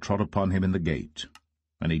people trod upon him in the gate,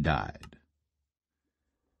 and he died.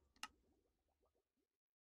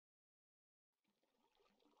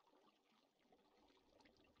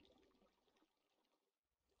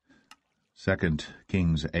 Second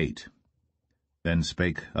Kings 8. Then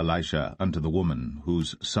spake Elisha unto the woman,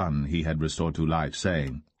 whose son he had restored to life,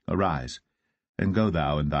 saying, Arise, and go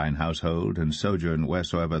thou and thine household, and sojourn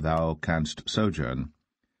wheresoever thou canst sojourn.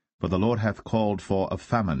 For the Lord hath called for a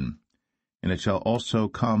famine, and it shall also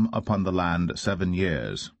come upon the land 7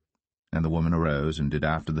 years. And the woman arose, and did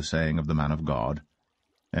after the saying of the man of God.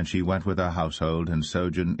 And she went with her household, and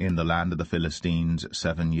sojourned in the land of the Philistines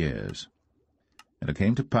 7 years. And it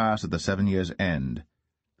came to pass at the 7 years' end,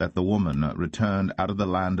 that the woman returned out of the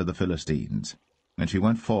land of the Philistines. And she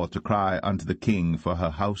went forth to cry unto the king for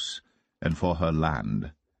her house and for her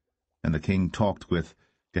land. And the king talked with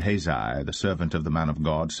Gehazi, the servant of the man of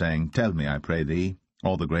God, saying, Tell me, I pray thee,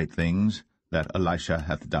 all the great things that Elisha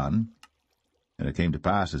hath done. And it came to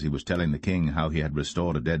pass, as he was telling the king how he had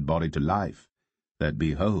restored a dead body to life, that,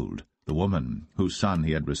 behold, the woman, whose son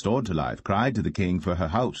he had restored to life, cried to the king for her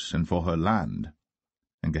house and for her land.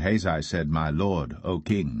 And Gehazi said, My lord, O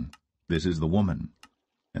king, this is the woman,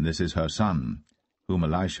 and this is her son, whom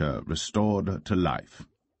Elisha restored to life.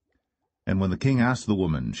 And when the king asked the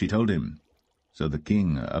woman, she told him. So the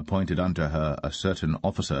king appointed unto her a certain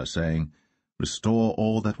officer, saying, Restore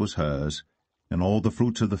all that was hers, and all the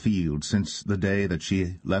fruits of the field, since the day that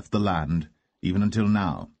she left the land, even until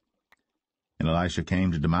now. And Elisha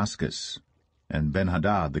came to Damascus, and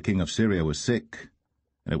Benhadad the king of Syria was sick.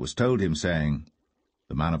 And it was told him, saying,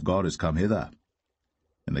 The man of God is come hither.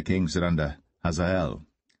 And the king said unto Hazael,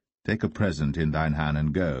 Take a present in thine hand,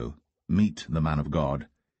 and go, meet the man of God,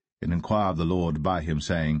 and inquire of the Lord by him,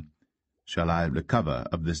 saying, Shall I recover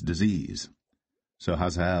of this disease? So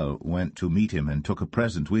Hazael went to meet him, and took a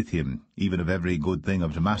present with him, even of every good thing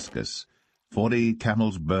of Damascus, 40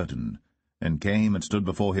 camels' burden, and came and stood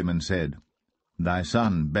before him, and said, Thy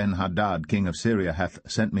son Ben-Hadad king of Syria hath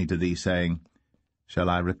sent me to thee, saying, Shall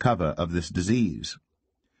I recover of this disease?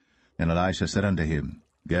 And Elisha said unto him,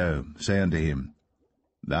 Go, say unto him,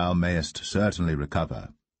 Thou mayest certainly recover.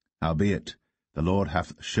 Howbeit, the Lord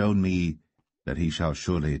hath shown me that he shall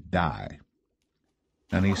surely die.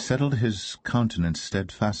 And he settled his countenance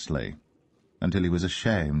steadfastly, until he was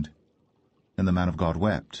ashamed. And the man of God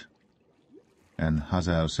wept. And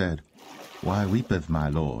Hazael said, Why weepeth my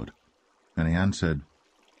lord? And he answered,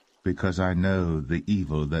 Because I know the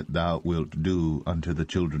evil that thou wilt do unto the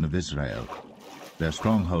children of Israel. Their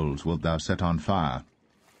strongholds wilt thou set on fire,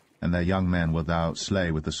 and their young men wilt thou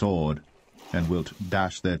slay with the sword, and wilt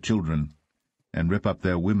dash their children, and rip up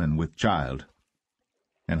their women with child.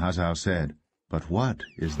 And Hazael said, But what,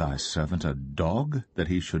 is thy servant a dog, that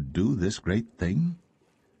he should do this great thing?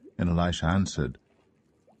 And Elisha answered,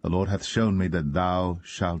 The Lord hath shown me that thou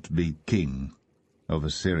shalt be king over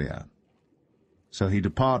Syria. So he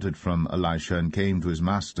departed from Elisha, and came to his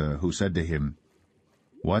master, who said to him,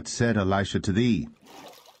 What said Elisha to thee?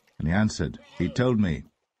 And he answered, He told me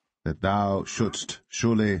that thou shouldst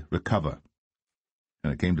surely recover.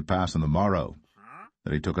 And it came to pass on the morrow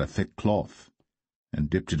that he took a thick cloth, and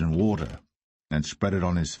dipped it in water, and spread it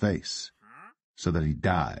on his face, so that he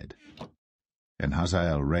died. And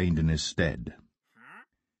Hazael reigned in his stead.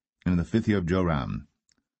 And in the 5th year of Joram,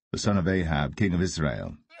 the son of Ahab, king of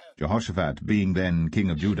Israel, Jehoshaphat being then king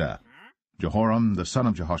of Judah, Jehoram the son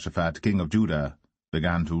of Jehoshaphat, king of Judah,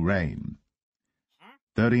 began to reign.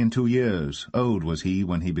 32 years old was he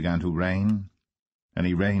when he began to reign, and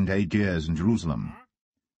he reigned 8 years in Jerusalem.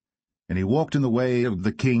 And he walked in the way of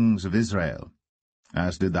the kings of Israel,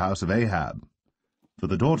 as did the house of Ahab, for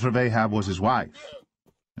the daughter of Ahab was his wife,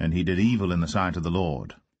 and he did evil in the sight of the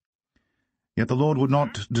Lord. Yet the Lord would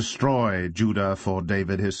not destroy Judah for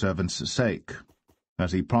David his servant's sake,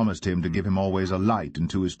 as he promised him to give him always a light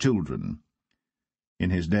unto his children. In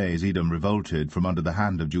his days Edom revolted from under the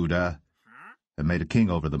hand of Judah, and made a king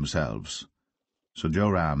over themselves. So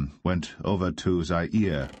Joram went over to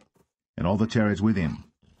Zair, and all the chariots with him.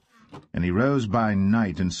 And he rose by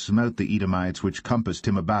night, and smote the Edomites which compassed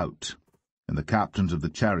him about, and the captains of the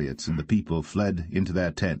chariots and the people fled into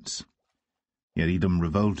their tents. Yet Edom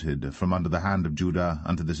revolted from under the hand of Judah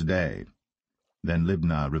unto this day. Then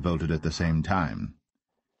Libnah revolted at the same time.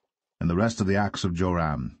 And the rest of the acts of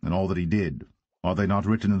Joram, and all that he did, are they not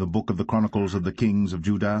written in the book of the Chronicles of the kings of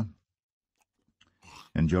Judah?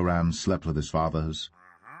 And Joram slept with his fathers,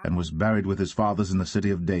 and was buried with his fathers in the city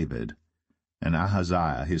of David, and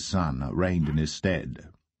Ahaziah his son reigned in his stead.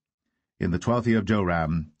 In the 12th year of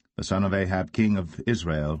Joram, the son of Ahab king of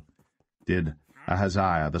Israel, did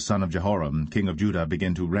Ahaziah the son of Jehoram king of Judah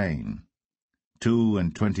begin to reign.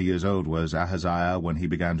 22 years old was Ahaziah when he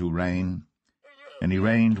began to reign, and he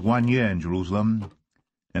reigned 1 year in Jerusalem,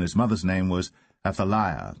 and his mother's name was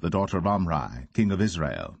Athaliah, the daughter of Omri, king of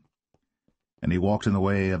Israel. And he walked in the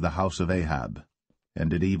way of the house of Ahab,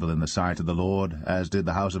 and did evil in the sight of the Lord, as did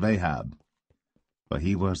the house of Ahab. For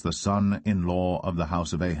he was the son-in-law of the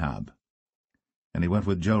house of Ahab. And he went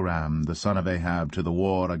with Joram the son of Ahab to the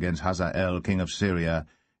war against Hazael king of Syria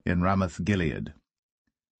in Ramoth-Gilead.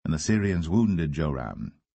 And the Syrians wounded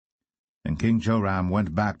Joram. And King Joram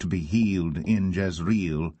went back to be healed in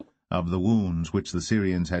Jezreel of the wounds which the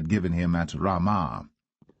Syrians had given him at Ramah,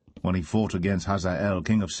 when he fought against Hazael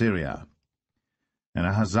king of Syria. And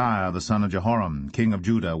Ahaziah the son of Jehoram king of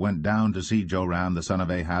Judah went down to see Joram the son of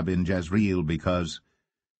Ahab in Jezreel, because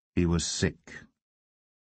he was sick.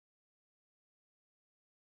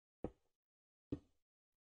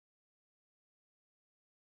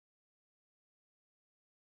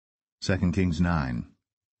 2 Kings 9.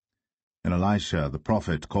 And Elisha the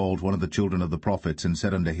prophet called one of the children of the prophets, and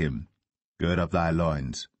said unto him, Gird up thy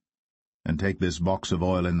loins, and take this box of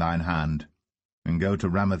oil in thine hand, and go to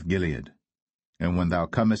Ramoth-Gilead. And when thou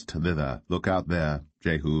comest thither, look out there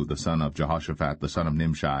Jehu the son of Jehoshaphat the son of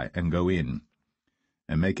Nimshi, and go in,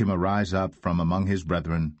 and make him arise up from among his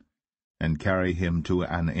brethren, and carry him to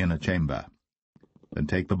an inner chamber. Then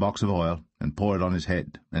take the box of oil, and pour it on his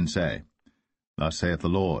head, and say, Thus saith the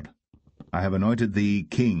Lord, I have anointed thee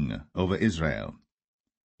king over Israel.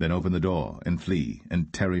 Then open the door, and flee,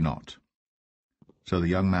 and tarry not. So the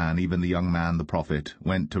young man, even the young man the prophet,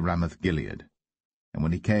 went to Ramoth-Gilead. And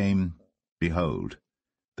when he came, behold,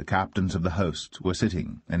 the captains of the host were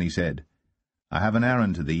sitting, and he said, I have an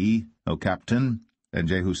errand to thee, O captain. And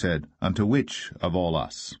Jehu said, Unto which of all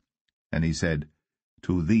us? And he said,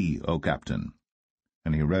 To thee, O captain.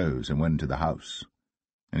 And he rose and went to the house.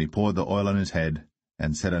 And he poured the oil on his head,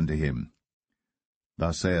 and said unto him,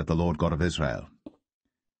 Thus saith the Lord God of Israel,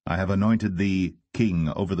 I have anointed thee king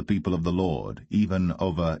over the people of the Lord, even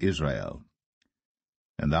over Israel.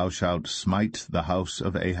 And thou shalt smite the house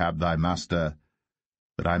of Ahab thy master,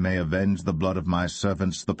 that I may avenge the blood of my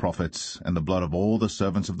servants the prophets, and the blood of all the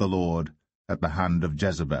servants of the Lord, at the hand of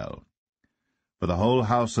Jezebel. For the whole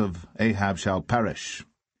house of Ahab shall perish,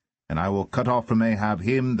 and I will cut off from Ahab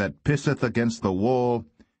him that pisseth against the wall,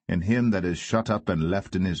 and him that is shut up and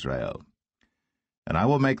left in Israel. And I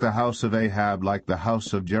will make the house of Ahab like the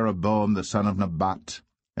house of Jeroboam the son of Nebat,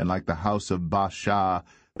 and like the house of Baasha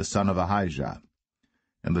the son of Ahijah.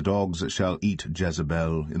 And the dogs shall eat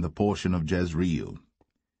Jezebel in the portion of Jezreel,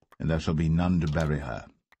 and there shall be none to bury her.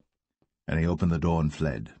 And he opened the door and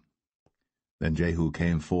fled. Then Jehu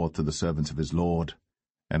came forth to the servants of his lord,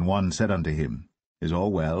 and one said unto him, Is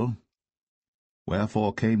all well?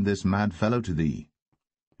 Wherefore came this mad fellow to thee?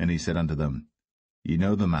 And he said unto them, Ye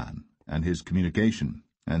know the man, and his communication.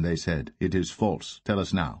 And they said, It is false. Tell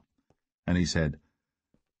us now. And he said,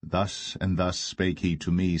 Thus and thus spake he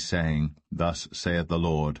to me, saying, Thus saith the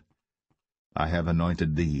Lord, I have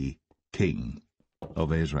anointed thee king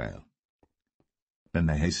over Israel. Then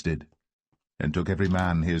they hasted, and took every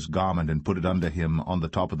man his garment, and put it under him on the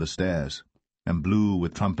top of the stairs, and blew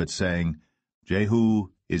with trumpets, saying, Jehu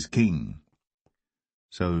is king.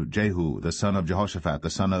 So Jehu, the son of Jehoshaphat, the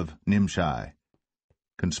son of Nimshi,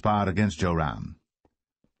 conspired against Joram.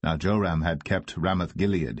 Now Joram had kept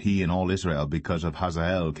Ramoth-Gilead, he and all Israel, because of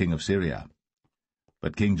Hazael king of Syria.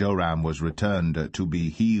 But King Joram was returned to be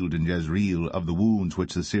healed in Jezreel of the wounds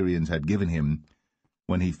which the Syrians had given him,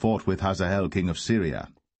 when he fought with Hazael king of Syria.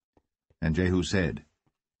 And Jehu said,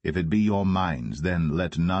 If it be your minds, then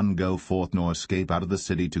let none go forth nor escape out of the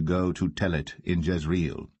city to go to tell it in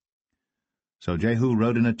Jezreel. So Jehu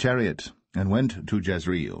rode in a chariot, and went to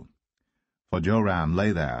Jezreel. For Joram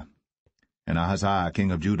lay there, and Ahaziah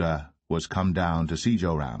king of Judah was come down to see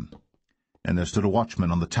Joram. And there stood a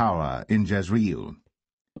watchman on the tower in Jezreel.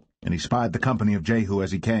 And he spied the company of Jehu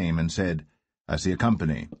as he came, and said, I see a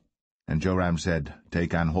company. And Joram said,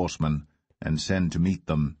 Take an horseman, and send to meet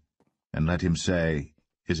them, and let him say,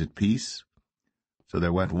 Is it peace? So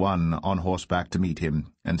there went one on horseback to meet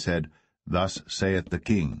him, and said, Thus saith the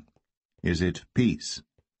king, Is it peace?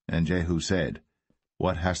 And Jehu said,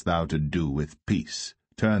 What hast thou to do with peace?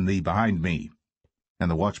 Turn thee behind me.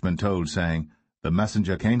 And the watchman told, saying, The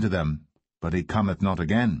messenger came to them, but he cometh not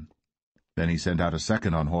again. Then he sent out a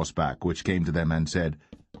second on horseback, which came to them, and said,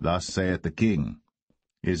 Thus saith the king,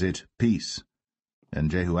 Is it peace?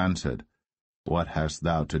 And Jehu answered, What hast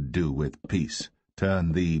thou to do with peace?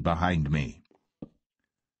 Turn thee behind me.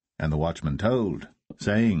 And the watchman told,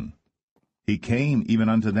 saying, He came even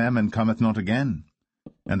unto them, and cometh not again.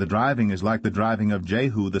 And the driving is like the driving of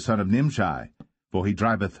Jehu the son of Nimshi, for he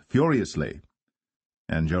driveth furiously.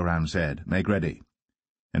 And Joram said, Make ready.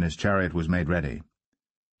 And his chariot was made ready.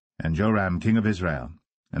 And Joram king of Israel,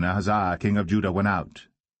 and Ahaziah king of Judah went out,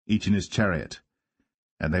 each in his chariot.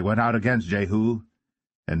 And they went out against Jehu,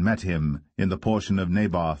 and met him in the portion of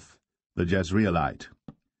Naboth the Jezreelite.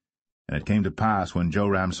 And it came to pass, when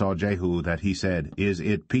Joram saw Jehu, that he said, Is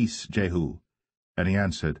it peace, Jehu? And he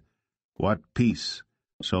answered, What peace,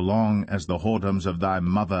 so long as the whoredoms of thy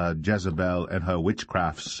mother Jezebel and her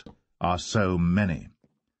witchcrafts are so many?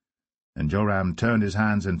 And Joram turned his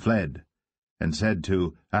hands and fled, and said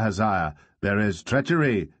to Ahaziah, There is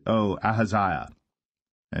treachery, O Ahaziah.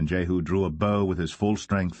 And Jehu drew a bow with his full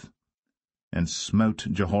strength, and smote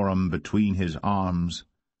Jehoram between his arms,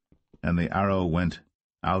 and the arrow went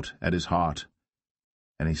out at his heart,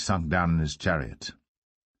 and he sunk down in his chariot.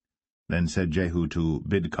 Then said Jehu to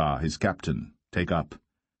Bidkar his captain, Take up,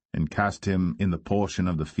 and cast him in the portion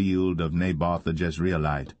of the field of Naboth the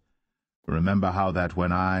Jezreelite, Remember how that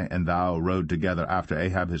when I and thou rode together after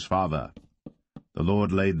Ahab his father, the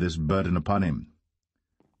Lord laid this burden upon him.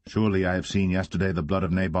 Surely I have seen yesterday the blood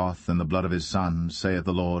of Naboth and the blood of his sons, saith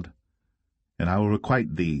the Lord. And I will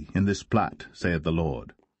requite thee in this plat, saith the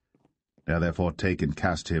Lord. Now therefore take and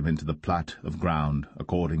cast him into the plat of ground,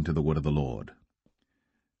 according to the word of the Lord.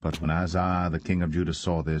 But when Ahaziah the king of Judah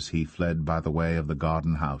saw this, he fled by the way of the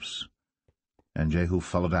garden house. And Jehu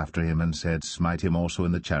followed after him, and said, Smite him also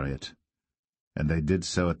in the chariot. And they did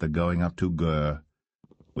so at the going up to Gur,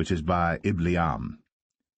 which is by Ibleam.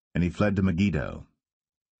 And he fled to Megiddo,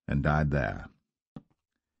 and died there.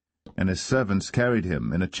 And his servants carried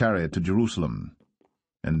him in a chariot to Jerusalem,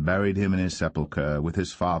 and buried him in his sepulchre with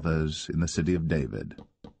his fathers in the city of David.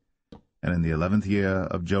 And in the 11th year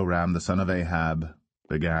of Joram the son of Ahab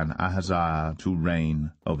began Ahaziah to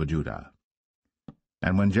reign over Judah.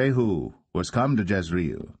 And when Jehu was come to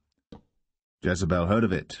Jezreel, Jezebel heard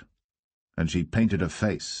of it, and she painted her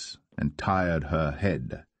face, and tired her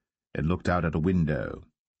head, and looked out at a window.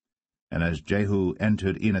 And as Jehu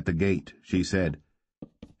entered in at the gate, she said,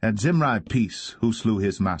 Had Zimri peace, who slew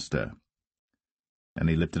his master? And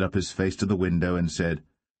he lifted up his face to the window, and said,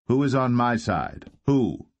 Who is on my side?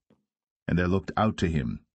 Who? And there looked out to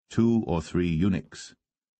him 2 or 3 eunuchs.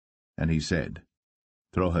 And he said,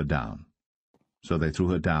 Throw her down. So they threw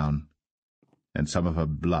her down, and some of her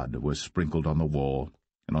blood was sprinkled on the wall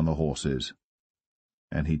and on the horses,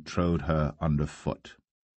 and he trode her under foot.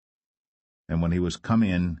 And when he was come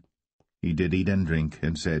in, he did eat and drink,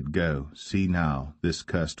 and said, Go, see now this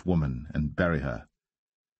cursed woman, and bury her,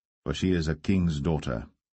 for she is a king's daughter.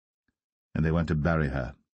 And they went to bury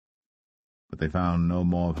her. But they found no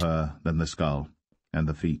more of her than the skull, and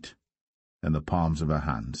the feet, and the palms of her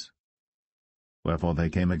hands. Wherefore they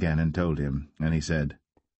came again and told him, and he said,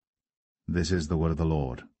 This is the word of the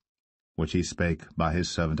Lord, which he spake by his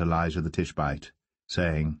servant Elijah the Tishbite,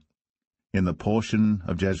 saying, In the portion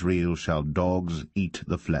of Jezreel shall dogs eat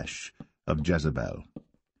the flesh of Jezebel,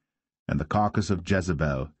 and the carcass of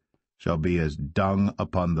Jezebel shall be as dung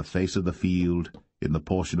upon the face of the field in the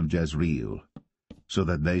portion of Jezreel, so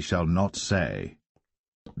that they shall not say,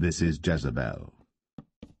 This is Jezebel.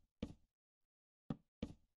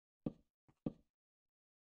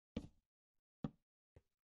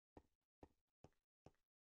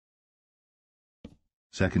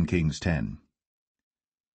 Second Kings 10.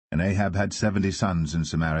 And Ahab had 70 sons in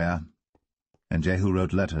Samaria. And Jehu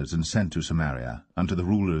wrote letters, and sent to Samaria, unto the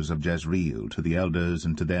rulers of Jezreel, to the elders,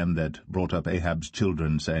 and to them that brought up Ahab's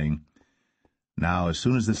children, saying, Now as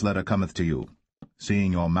soon as this letter cometh to you,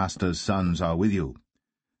 seeing your master's sons are with you,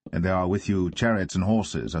 and there are with you chariots and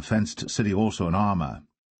horses, a fenced city also in armor,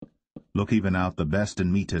 look even out the best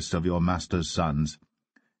and meetest of your master's sons,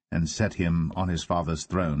 and set him on his father's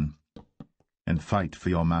throne, and fight for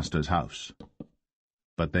your master's house.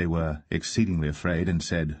 But they were exceedingly afraid, and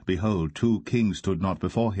said, Behold, 2 kings stood not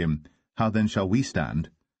before him. How then shall we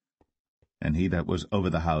stand? And he that was over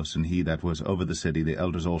the house, and he that was over the city, the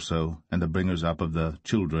elders also, and the bringers up of the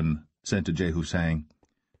children, sent to Jehu, saying,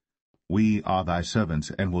 We are thy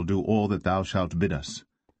servants, and will do all that thou shalt bid us.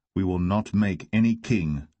 We will not make any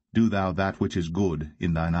king. Do thou that which is good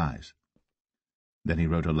in thine eyes. Then he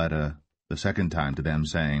wrote a letter the second time to them,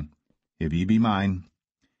 saying, If ye be mine,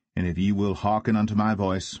 and if ye will hearken unto my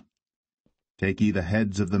voice, take ye the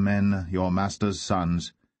heads of the men your master's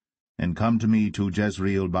sons, and come to me to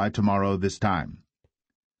Jezreel by tomorrow this time.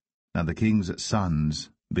 Now the king's sons,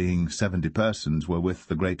 being 70 persons, were with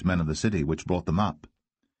the great men of the city, which brought them up.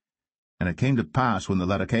 And it came to pass, when the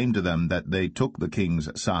letter came to them, that they took the king's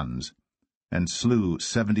sons, and slew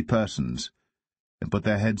 70 persons, and put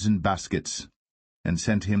their heads in baskets, and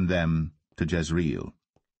sent him them to Jezreel.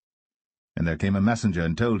 And there came a messenger,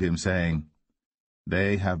 and told him, saying,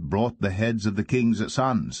 They have brought the heads of the king's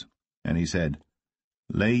sons. And he said,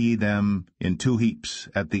 Lay ye them in 2 heaps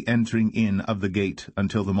at the entering in of the gate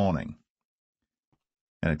until the morning.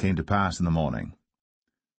 And it came to pass in the morning,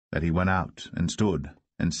 that he went out, and stood,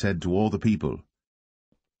 and said to all the people,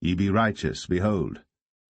 Ye be righteous, behold,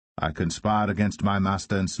 I conspired against my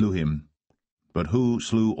master, and slew him. But who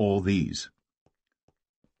slew all these?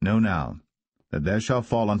 Know now, that there shall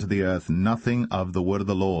fall unto the earth nothing of the word of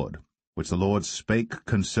the Lord, which the Lord spake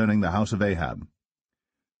concerning the house of Ahab.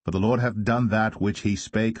 For the Lord hath done that which he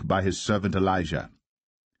spake by his servant Elijah.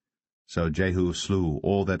 So Jehu slew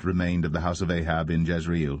all that remained of the house of Ahab in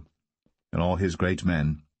Jezreel, and all his great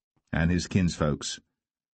men, and his kinsfolks,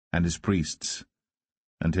 and his priests,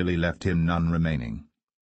 until he left him none remaining.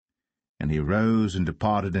 And he rose and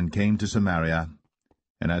departed, and came to Samaria,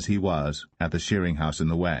 and as he was, at the shearing house in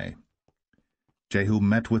the way. Jehu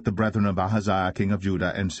met with the brethren of Ahaziah king of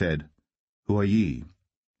Judah, and said, Who are ye?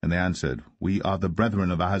 And they answered, We are the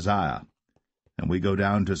brethren of Ahaziah, and we go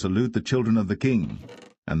down to salute the children of the king,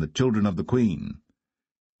 and the children of the queen.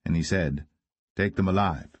 And he said, Take them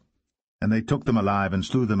alive. And they took them alive, and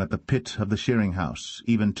slew them at the pit of the shearing house,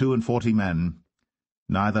 even 42 men,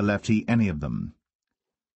 neither left he any of them.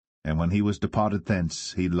 And when he was departed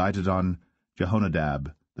thence, he lighted on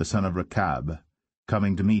Jehonadab, the son of Rechab,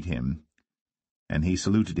 coming to meet him. And he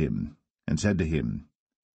saluted him, and said to him,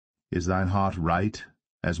 Is thine heart right,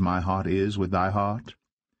 as my heart is with thy heart?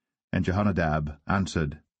 And Jehonadab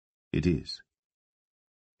answered, It is.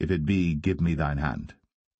 If it be, give me thine hand.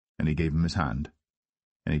 And he gave him his hand.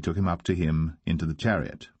 And he took him up to him into the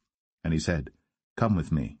chariot. And he said, Come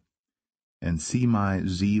with me, and see my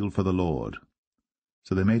zeal for the Lord.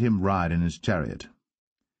 So they made him ride in his chariot.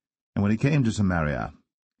 And when he came to Samaria,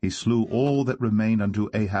 he slew all that remained unto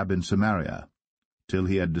Ahab in Samaria, till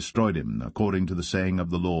he had destroyed him, according to the saying of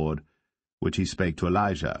the Lord, which he spake to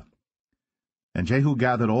Elijah. And Jehu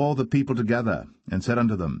gathered all the people together, and said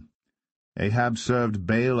unto them, Ahab served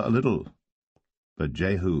Baal a little, but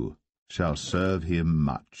Jehu shall serve him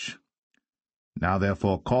much. Now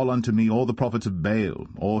therefore call unto me all the prophets of Baal,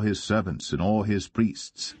 all his servants, and all his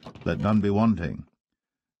priests, let none be wanting.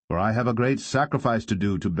 For I have a great sacrifice to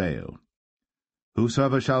do to Baal.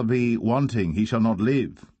 Whosoever shall be wanting, he shall not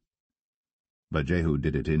live. But Jehu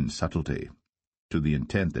did it in subtlety, to the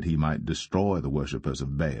intent that he might destroy the worshippers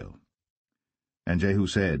of Baal. And Jehu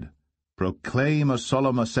said, Proclaim a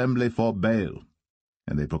solemn assembly for Baal.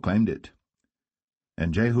 And they proclaimed it.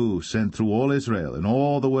 And Jehu sent through all Israel, and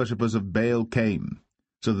all the worshippers of Baal came,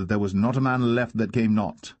 so that there was not a man left that came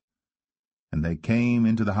not. And they came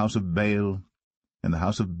into the house of Baal, and the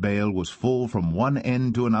house of Baal was full from one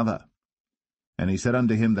end to another. And he said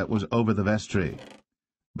unto him that was over the vestry,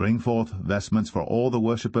 Bring forth vestments for all the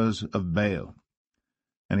worshippers of Baal.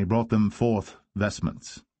 And he brought them forth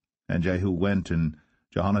vestments. And Jehu went, and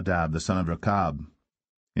Jehonadab the son of Rechab,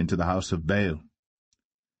 into the house of Baal,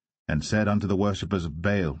 and said unto the worshippers of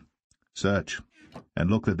Baal, Search, and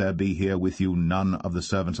look that there be here with you none of the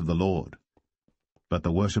servants of the Lord, but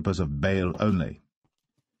the worshippers of Baal only.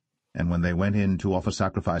 And when they went in to offer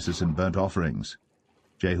sacrifices and burnt offerings,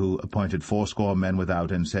 Jehu appointed 80 men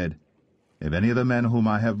without, and said, If any of the men whom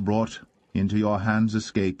I have brought into your hands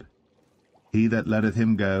escape, he that letteth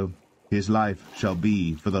him go, his life shall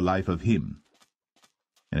be for the life of him.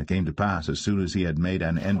 And it came to pass, as soon as he had made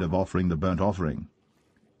an end of offering the burnt offering,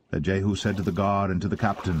 that Jehu said to the guard and to the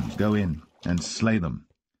captains, Go in, and slay them,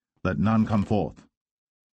 let none come forth.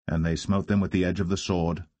 And they smote them with the edge of the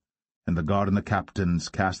sword, and the guard and the captains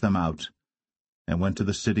cast them out, and went to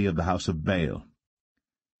the city of the house of Baal.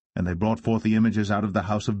 And they brought forth the images out of the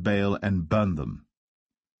house of Baal, and burned them.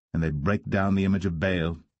 And they brake down the image of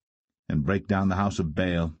Baal, and brake down the house of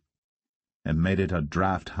Baal, and made it a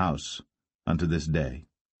draught house unto this day.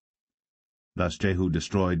 Thus Jehu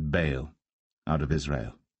destroyed Baal out of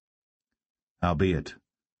Israel. Howbeit,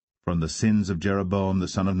 from the sins of Jeroboam the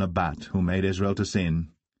son of Nebat, who made Israel to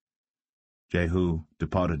sin, Jehu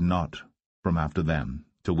departed not from after them,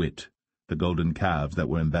 to wit, the golden calves that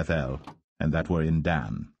were in Bethel, and that were in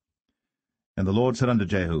Dan. And the Lord said unto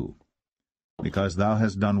Jehu, Because thou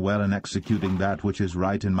hast done well in executing that which is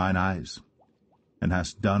right in mine eyes, and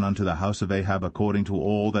hast done unto the house of Ahab according to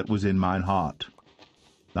all that was in mine heart,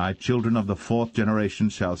 thy children of the 4th generation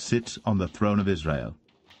shall sit on the throne of Israel.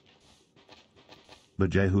 But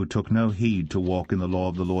Jehu took no heed to walk in the law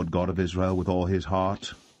of the Lord God of Israel with all his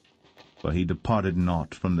heart, for he departed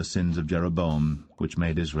not from the sins of Jeroboam, which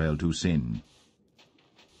made Israel to sin.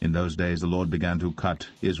 In those days the Lord began to cut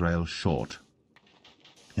Israel short.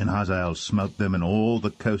 And Hazael smote them in all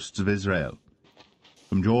the coasts of Israel,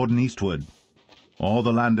 from Jordan eastward, all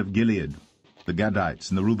the land of Gilead, the Gadites,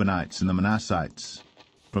 and the Reubenites, and the Manassites,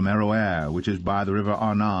 from Aroer, which is by the river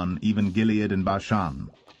Arnon, even Gilead and Bashan.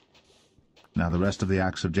 Now the rest of the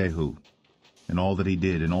acts of Jehu, and all that he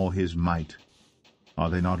did, and all his might, are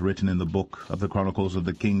they not written in the book of the chronicles of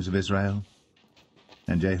the kings of Israel?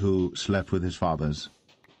 And Jehu slept with his fathers,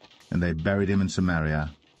 and they buried him in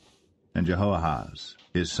Samaria, and Jehoahaz,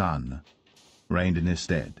 his son, reigned in his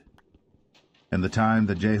stead. And the time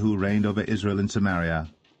that Jehu reigned over Israel in Samaria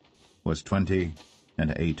was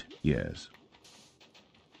 28 years.